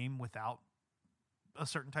through the game without a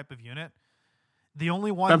certain type of unit. The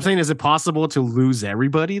only one I'm saying, is it possible to lose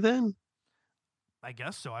everybody then? I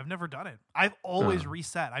guess so. I've never done it. I've always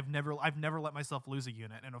reset. I've never let myself lose a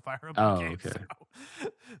unit in a Fire Emblem game. Okay. So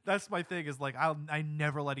that's my thing, is like I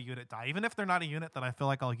never let a unit die. Even if they're not a unit that I feel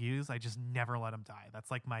like I'll use, I just never let them die.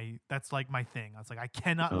 That's like my thing. I was like, I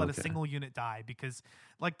cannot let a single unit die, because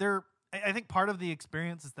like I think part of the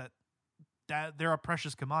experience is that they're a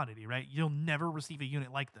precious commodity, right? You'll never receive a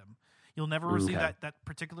unit like them. You'll never receive that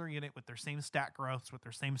particular unit with their same stat growths, with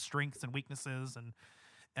their same strengths and weaknesses, and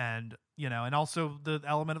and also the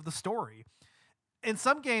element of the story. In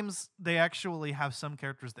some games, they actually have some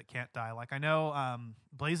characters that can't die. Like I know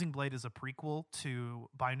Blazing Blade is a prequel to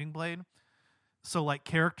Binding Blade. So like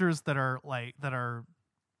characters that are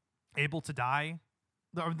able to die,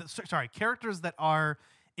 characters that are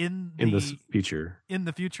in the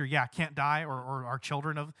future, can't die or are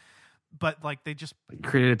children of, but like they just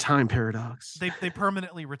created a time paradox. They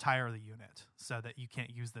permanently retire the unit so that you can't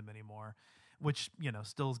use them anymore, which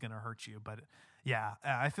still is going to hurt you. But yeah,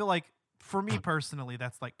 I feel like for me personally,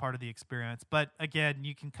 that's like part of the experience. But again,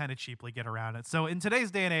 you can kind of cheaply get around it. So in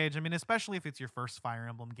today's day and age, I mean, especially if it's your first Fire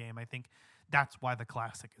Emblem game, I think that's why the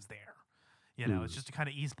classic is there. It's just to kind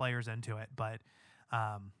of ease players into it. But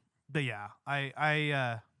yeah,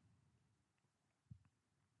 I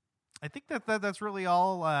think that's really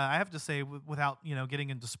all I have to say without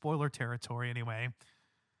getting into spoiler territory. Anyway,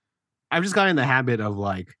 I've just gotten in the habit of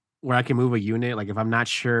like where I can move a unit. Like if I'm not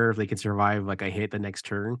sure if they can survive like a hit the next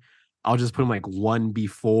turn, I'll just put them like one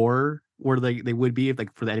before where they would be if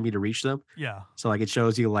like for the enemy to reach them. Yeah. So like it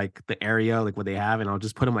shows you like the area, like what they have, and I'll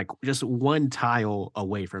just put them like just one tile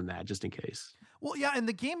away from that just in case. Well, yeah, and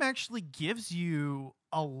the game actually gives you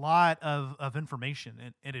a lot of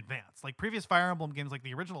information in advance. Like previous Fire Emblem games, like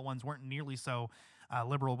the original ones, weren't nearly so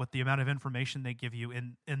liberal with the amount of information they give you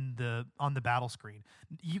on the battle screen.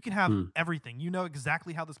 You can have everything. You know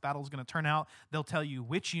exactly how this battle is going to turn out. They'll tell you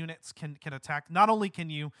which units can attack. Not only can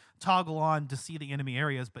you toggle on to see the enemy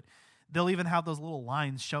areas, but they'll even have those little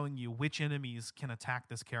lines showing you which enemies can attack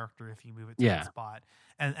this character if you move it to that spot.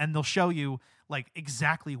 And they'll show you like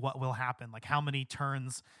exactly what will happen, like how many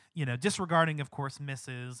turns, disregarding of course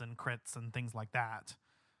misses and crits and things like that.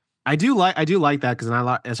 I do like that because not a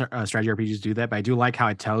lot of strategy RPGs do that, but I do like how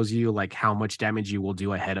it tells you like how much damage you will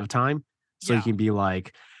do ahead of time. So you can be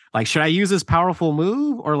like, should I use this powerful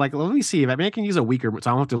move or like, let me see if I can use a weaker,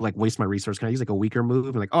 so I don't have to like waste my resource. Can I use like a weaker move?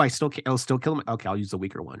 And like, oh, I'll still kill him. Okay, I'll use the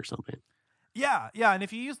weaker one or something. Yeah, and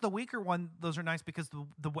if you use the weaker one, those are nice because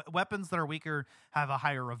the weapons that are weaker have a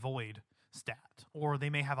higher avoid stat, or they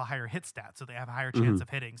may have a higher hit stat, so they have a higher chance of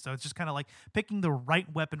hitting. So it's just kind of like picking the right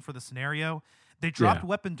weapon for the scenario. They dropped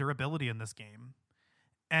weapon durability in this game,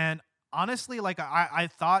 and honestly, like I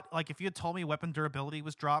thought, like if you had told me weapon durability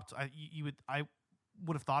was dropped, I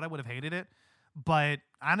would have thought I would have hated it. But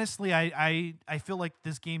honestly, I feel like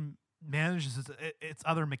this game manages its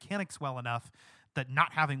other mechanics well enough that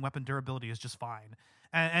not having weapon durability is just fine.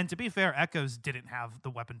 And to be fair, Echoes didn't have the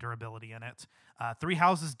weapon durability in it. Three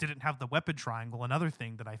Houses didn't have the weapon triangle, another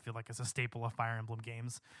thing that I feel like is a staple of Fire Emblem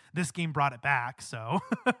games. This game brought it back, so...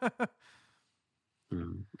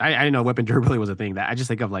 I didn't know weapon durability was a thing. That I just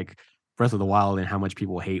think of like Breath of the Wild and how much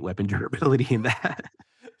people hate weapon durability in that.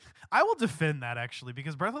 I will defend that actually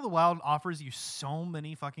because Breath of the Wild offers you so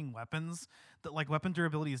many fucking weapons that like weapon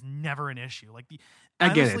durability is never an issue. Like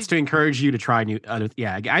I get it. It's to encourage you to try new other.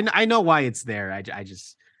 Yeah, I know why it's there. I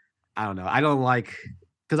don't know. I don't like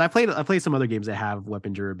because I played some other games that have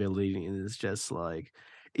weapon durability and it's just like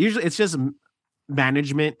usually it's just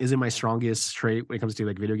management isn't my strongest trait when it comes to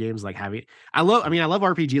like video games. Like I love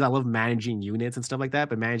RPGs. I love managing units and stuff like that,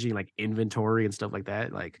 but managing like inventory and stuff like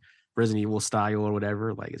that, like Resident Evil style or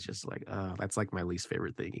whatever, like it's just like that's like my least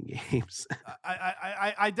favorite thing in games.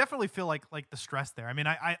 I definitely feel like the stress there. I mean,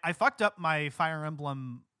 I fucked up my Fire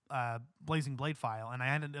Emblem Blazing Blade file, and I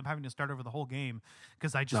ended up having to start over the whole game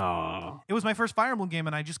because it was my first Fire Emblem game,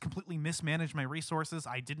 and I just completely mismanaged my resources.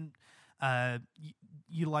 I didn't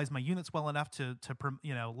utilize my units well enough to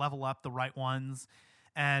level up the right ones,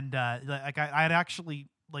 and like I had actually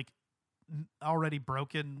like already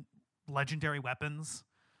broken legendary weapons,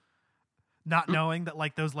 not knowing that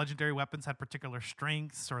like those legendary weapons had particular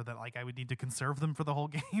strengths or that like I would need to conserve them for the whole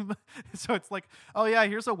game. So it's like, oh yeah,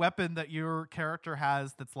 here's a weapon that your character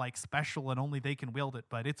has that's like special and only they can wield it,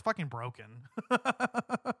 but it's fucking broken.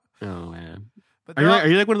 Oh man. But are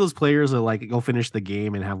you like one of those players that like go finish the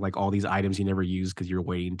game and have like all these items you never use because you're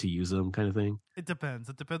waiting to use them kind of thing? It depends.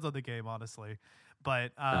 It depends on the game, honestly.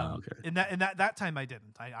 But in that time I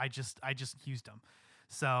didn't. I just used them.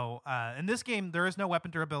 So in this game, there is no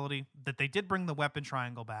weapon durability. That they did bring the weapon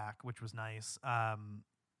triangle back, which was nice. And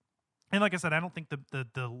like I said, I don't think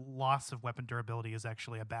the loss of weapon durability is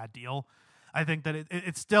actually a bad deal. I think that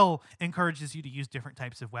it still encourages you to use different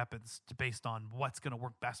types of weapons based on what's going to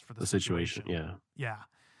work best for the situation. Yeah.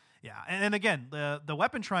 And again, the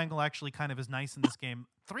weapon triangle actually kind of is nice in this game.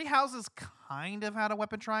 Three Houses kind of had a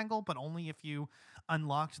weapon triangle, but only if you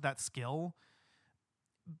unlocked that skill.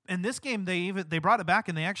 in this game, they brought it back,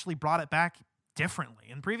 and they actually brought it back differently.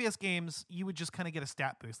 In previous games, you would just kind of get a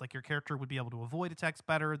stat boost. Like your character would be able to avoid attacks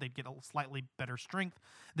better. They'd get a slightly better strength.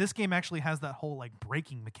 This game actually has that whole like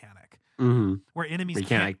breaking mechanic where enemies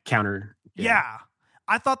can't like, counter. Yeah.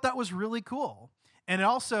 I thought that was really cool. And it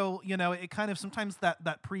also, it kind of sometimes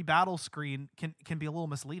that pre-battle screen can be a little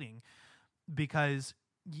misleading because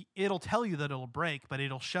it'll tell you that it'll break, but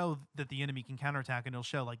it'll show that the enemy can counterattack, and it'll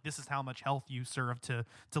show like this is how much health you serve to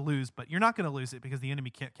lose, but you're not going to lose it because the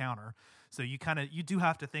enemy can't counter. So you do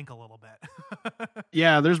have to think a little bit.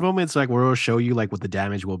 Yeah, there's moments like where it'll show you like what the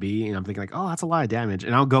damage will be, and I'm thinking like, oh, that's a lot of damage,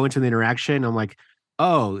 and I'll go into the interaction, and I'm like,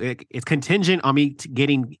 oh, it's contingent on me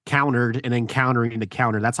getting countered and then countering the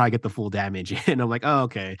counter. That's how I get the full damage. And I'm like, oh,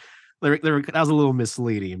 okay. That was a little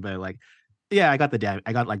misleading, but like, yeah, I got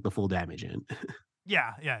I got like the full damage in.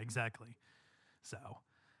 Yeah, exactly. So,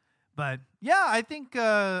 but yeah, I think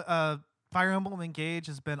Fire Emblem Engage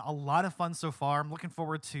has been a lot of fun so far. I'm looking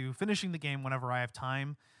forward to finishing the game whenever I have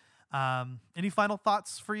time. Any final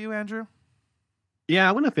thoughts for you, Andrew? Yeah,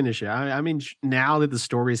 I want to finish it. I mean, now that the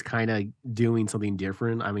story is kind of doing something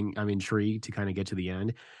different, I'm intrigued to kind of get to the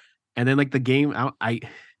end. And then like the game,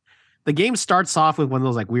 the game starts off with one of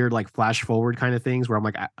those like weird like flash forward kind of things where I'm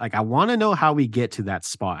like, I want to know how we get to that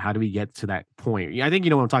spot. How do we get to that point? I think you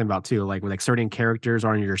know what I'm talking about too. Like with like certain characters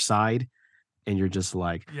are on your side, and you're just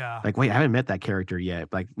like, wait, I haven't met that character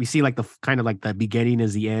yet. Like we see like the kind of like the beginning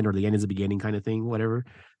is the end or the end is the beginning kind of thing, whatever.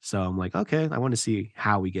 So I'm like, okay, I want to see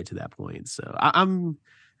how we get to that point. So I'm,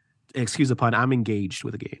 excuse the pun, I'm engaged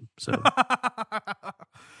with the game. So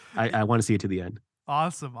I want to see it to the end.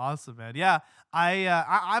 Awesome, man. Yeah,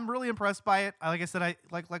 I'm really impressed by it. Like I said,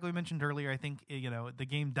 like we mentioned earlier, I think the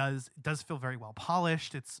game does feel very well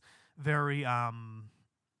polished. It's very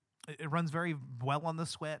it runs very well on the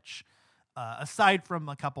Switch. Aside from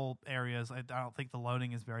a couple areas, I don't think the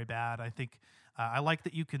loading is very bad. I think I like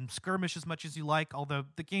that you can skirmish as much as you like, although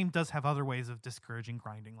the game does have other ways of discouraging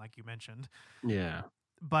grinding, like you mentioned. Yeah.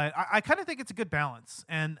 But I kind of think it's a good balance.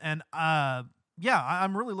 And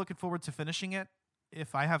I'm really looking forward to finishing it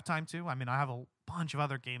if I have time to. I mean, I have a bunch of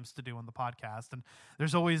other games to do on the podcast, and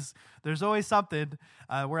there's always something.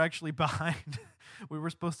 We're actually behind. We were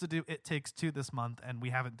supposed to do It Takes Two this month, and we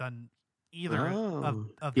haven't done either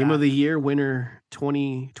of Game that. of the Year winner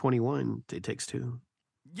 2021, It Takes Two.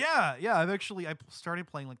 Yeah. I started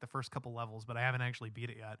playing like the first couple levels, but I haven't actually beat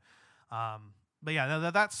it yet. But yeah,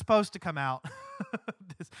 that's supposed to come out.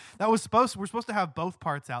 We're supposed to have both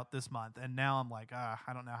parts out this month, and now I'm like, I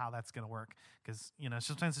don't know how that's gonna work because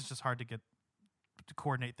sometimes it's just hard to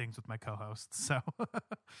coordinate things with my co-hosts. So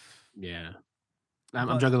yeah,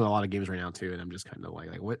 I'm juggling a lot of games right now too, and I'm just kind of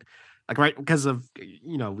like what, like right because of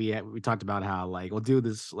we talked about how like we'll do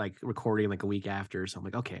this like recording like a week after, so I'm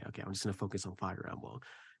like okay, I'm just gonna focus on Fire Emblem,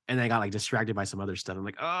 and then I got like distracted by some other stuff. I'm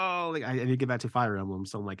like, oh, like I need to get back to Fire Emblem,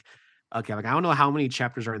 so I'm like, okay, like I don't know how many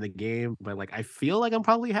chapters are in the game, but like I feel like I'm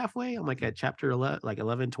probably halfway. I'm like at chapter 11, like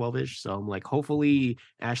 11, 12-ish. So I'm like, hopefully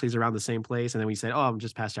Ashley's around the same place. And then we said, oh, I'm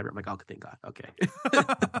just past chapter. I'm like, oh, thank God. Okay.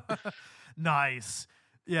 Nice.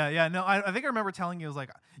 Yeah. No, I think I remember telling you, I was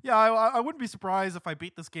like, yeah, I wouldn't be surprised if I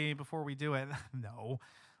beat this game before we do it. No,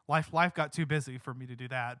 life got too busy for me to do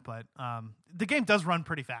that. But the game does run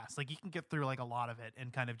pretty fast. Like you can get through like a lot of it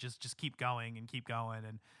and kind of just keep going. And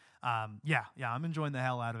yeah, I'm enjoying the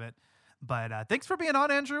hell out of it. But thanks for being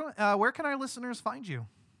on, Andrew. Where can our listeners find you?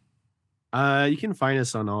 You can find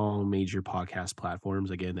us on all major podcast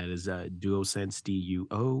platforms. Again, that is DuoSense,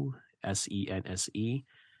 DuoSense.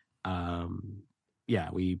 Yeah,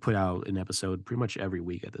 we put out an episode pretty much every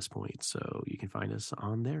week at this point, so you can find us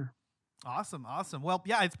on there. Awesome. Well,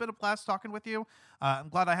 yeah, it's been a blast talking with you. I'm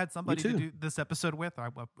glad I had somebody to do this episode with.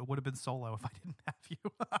 It would have been solo if I didn't have you.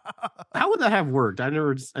 How would that have worked? I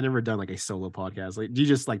never done like a solo podcast. Like, do you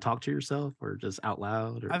just like talk to yourself or just out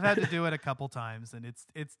loud? Or? I've had to do it a couple times, and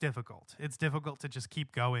it's difficult. It's difficult to just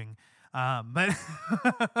keep going, but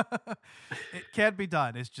it can be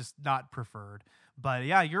done. It's just not preferred. But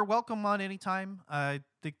yeah, you're welcome on anytime. I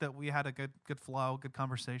think that we had a good flow, good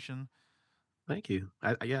conversation. Thank you.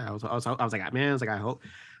 I was like, man, I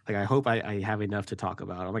hope I have enough to talk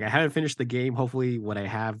about. I'm like, I haven't finished the game. Hopefully what I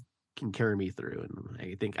have can carry me through. And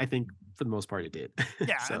I think for the most part it did.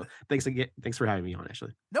 Yeah. So thanks again. Thanks for having me on,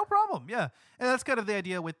 Ashley. No problem. Yeah. And that's kind of the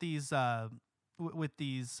idea with these game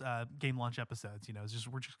launch episodes,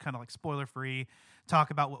 we're just kind of like spoiler free,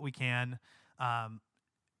 talk about what we can.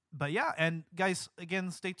 But yeah, and guys,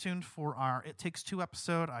 again, stay tuned for our It Takes Two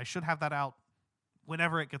episode. I should have that out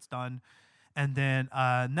whenever it gets done. And then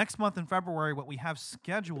next month in February, what we have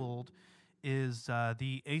scheduled is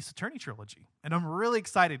the Ace Attorney trilogy, and I'm really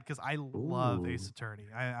excited because I love Ace Attorney.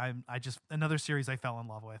 I just another series I fell in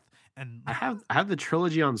love with, and I have the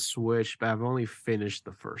trilogy on Switch, but I've only finished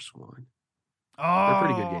the first one. Oh, they're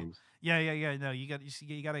pretty good games. Yeah. No, you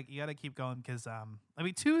gotta keep going because I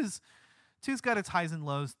mean, two's got its highs and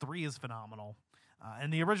lows. 3 is phenomenal,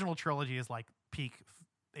 and the original trilogy is like peak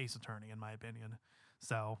Ace Attorney in my opinion.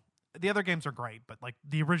 So the other games are great, but like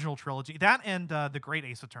the original trilogy, that and the Great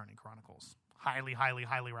Ace Attorney Chronicles, highly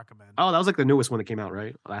recommend. Oh, that was like the newest one that came out,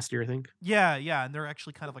 right? Last year, I think. Yeah, and they're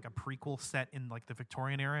actually kind of like a prequel set in like the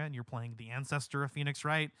Victorian era, and you're playing the ancestor of Phoenix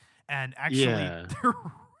Wright, and actually they're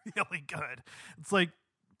really good. It's like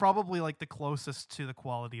probably like the closest to the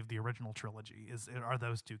quality of the original trilogy are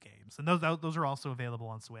those 2 games, and those are also available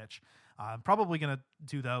on Switch. I'm probably gonna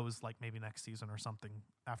do those like maybe next season or something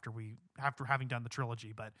after having done the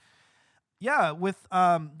trilogy. But yeah, with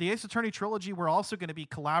the Ace Attorney trilogy, we're also going to be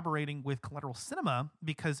collaborating with Collateral Cinema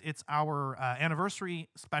because it's our anniversary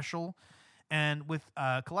special. And with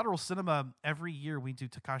Collateral Cinema, every year we do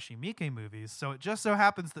Takashi Miike movies. So it just so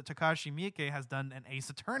happens that Takashi Miike has done an Ace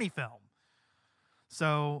Attorney film.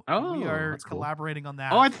 So we are collaborating on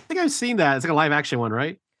that. Oh, I think I've seen that. It's like a live action one,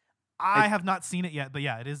 right? I have not seen it yet, but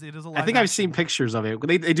yeah, it is a live I think I've seen pictures of it.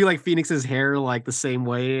 They do like Phoenix's hair like the same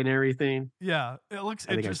way and everything. Yeah, it looks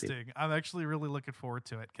interesting. I'm actually really looking forward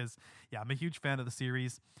to it because, yeah, I'm a huge fan of the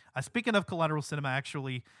series. Speaking of Collateral Cinema,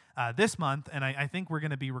 actually, this month, and I think we're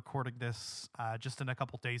going to be recording this just in a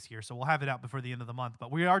couple days here, so we'll have it out before the end of the month. But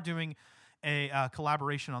we are doing a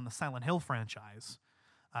collaboration on the Silent Hill franchise.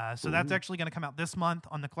 So that's actually going to come out this month.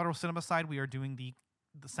 On the Collateral Cinema side, we are doing the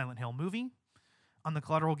Silent Hill movie. On the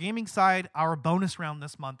Collateral Gaming side, our bonus round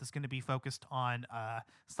this month is going to be focused on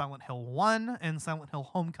Silent Hill 1 and Silent Hill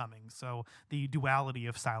Homecoming, so the duality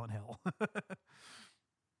of Silent Hill.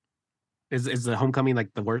 Is the Homecoming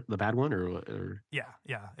like the bad one or? Yeah.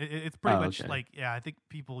 It's pretty much like, I think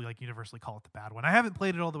people like universally call it the bad one. I haven't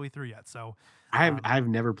played it all the way through yet, so I've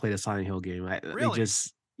never played a Silent Hill game. Really?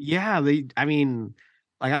 I mean,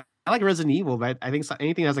 like I like Resident Evil, but I think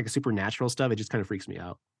anything that's like supernatural stuff, it just kind of freaks me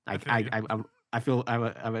out. I feel I'm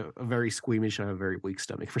a very squeamish and I have a very weak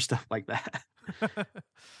stomach for stuff like that.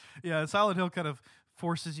 Yeah, Silent Hill kind of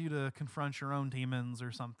forces you to confront your own demons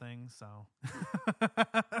or something. So,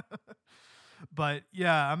 but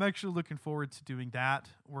yeah, I'm actually looking forward to doing that.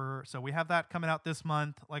 We have that coming out this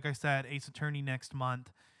month. Like I said, Ace Attorney next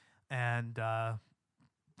month, and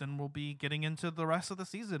then we'll be getting into the rest of the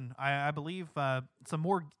season. I believe some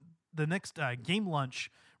more. The next Game Lunch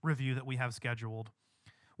review that we have scheduled.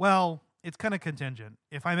 Well, it's kind of contingent.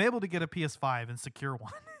 If I'm able to get a PS5 and secure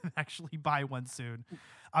one and actually buy one soon,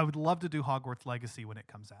 I would love to do Hogwarts Legacy when it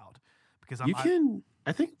comes out. Because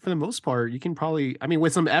I think for the most part, you can probably,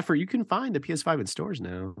 with some effort, you can find a PS5 in stores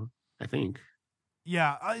now, I think.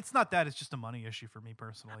 Yeah, it's not that. It's just a money issue for me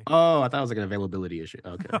personally. Oh, I thought it was like an availability issue.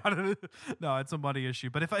 Okay. No, it's a money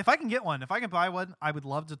issue. But if I can get one, if I can buy one, I would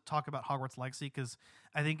love to talk about Hogwarts Legacy because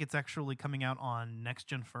I think it's actually coming out on next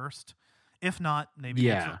gen first. If not, maybe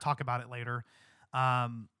we'll talk about it later.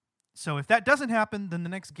 So if that doesn't happen, then the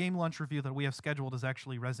next Game Lunch review that we have scheduled is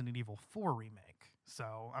actually Resident Evil 4 Remake.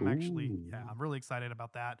 So I'm I'm really excited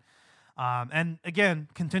about that. And again,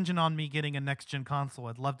 contingent on me getting a next-gen console,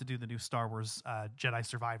 I'd love to do the new Star Wars Jedi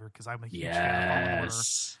Survivor because I'm a huge fan of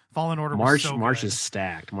Fallen Order. March is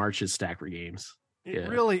stacked. March is stacked for games. It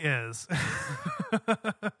really is.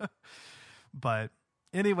 But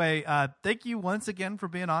anyway, thank you once again for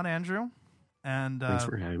being on, Andrew. And thanks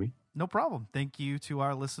for having me. No problem. Thank you to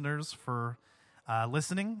our listeners for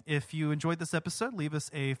listening. If you enjoyed this episode, leave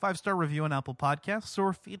us a 5-star review on Apple Podcasts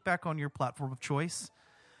or feedback on your platform of choice.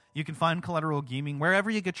 You can find Collateral Gaming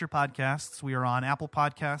wherever you get your podcasts. We are on Apple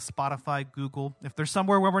Podcasts, Spotify, Google. If there's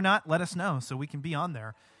somewhere where we're not, let us know so we can be on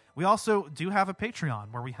there. We also do have a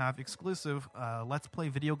Patreon where we have exclusive Let's Play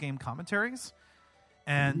video game commentaries.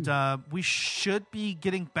 And we should be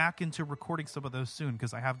getting back into recording some of those soon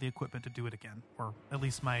because I have the equipment to do it again. Or at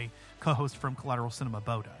least my co-host from Collateral Cinema,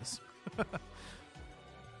 Bo, does.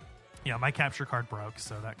 Yeah, my capture card broke,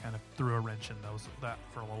 so that kind of threw a wrench in that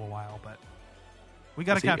for a little while. But we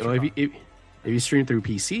got a capture card. If you stream through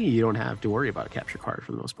PC, you don't have to worry about a capture card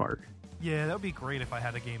for the most part. Yeah, that would be great if I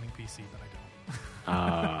had a gaming PC, but I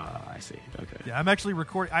don't. I see. Okay. Yeah, I'm actually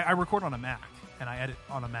recording. I record on a Mac. And I edit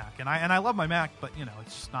on a Mac, and I love my Mac, but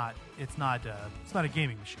it's just not a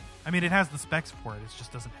gaming machine. I mean, it has the specs for it; it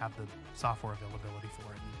just doesn't have the software availability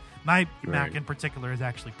for it. And my Mac in particular is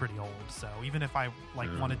actually pretty old, so even if I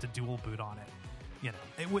wanted to dual boot on it,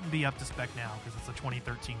 it wouldn't be up to spec now because it's a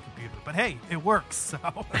 2013 computer. But hey, it works. So,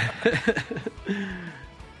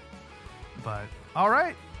 but all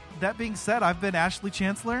right, that being said, I've been Ashley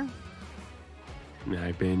Chancellor. And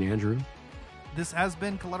I've been Andrew. This has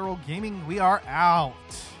been Collateral Gaming. We are out.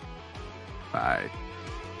 Bye.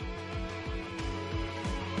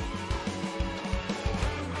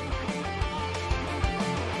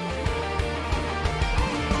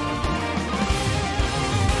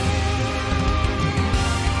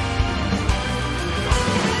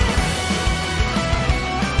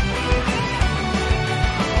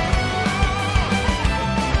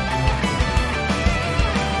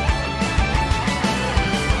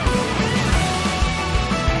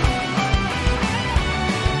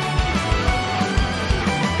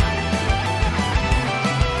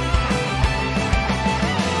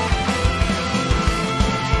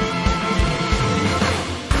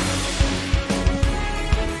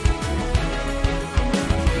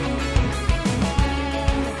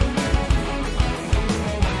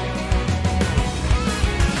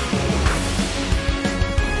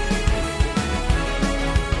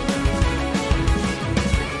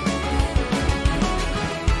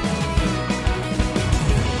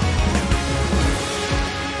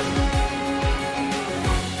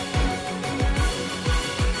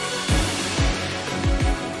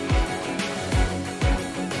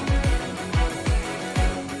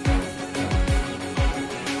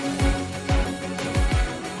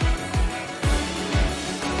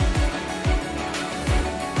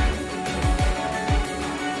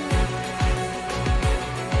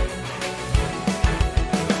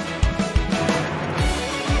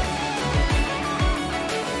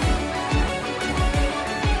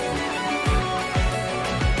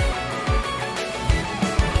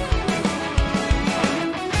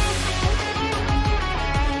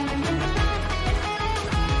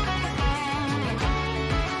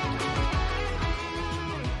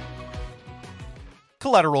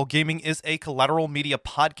 Collateral Gaming is a Collateral Media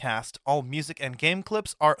podcast. All music and game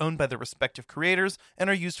clips are owned by their respective creators and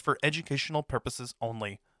are used for educational purposes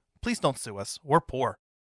only. Please don't sue us. We're poor.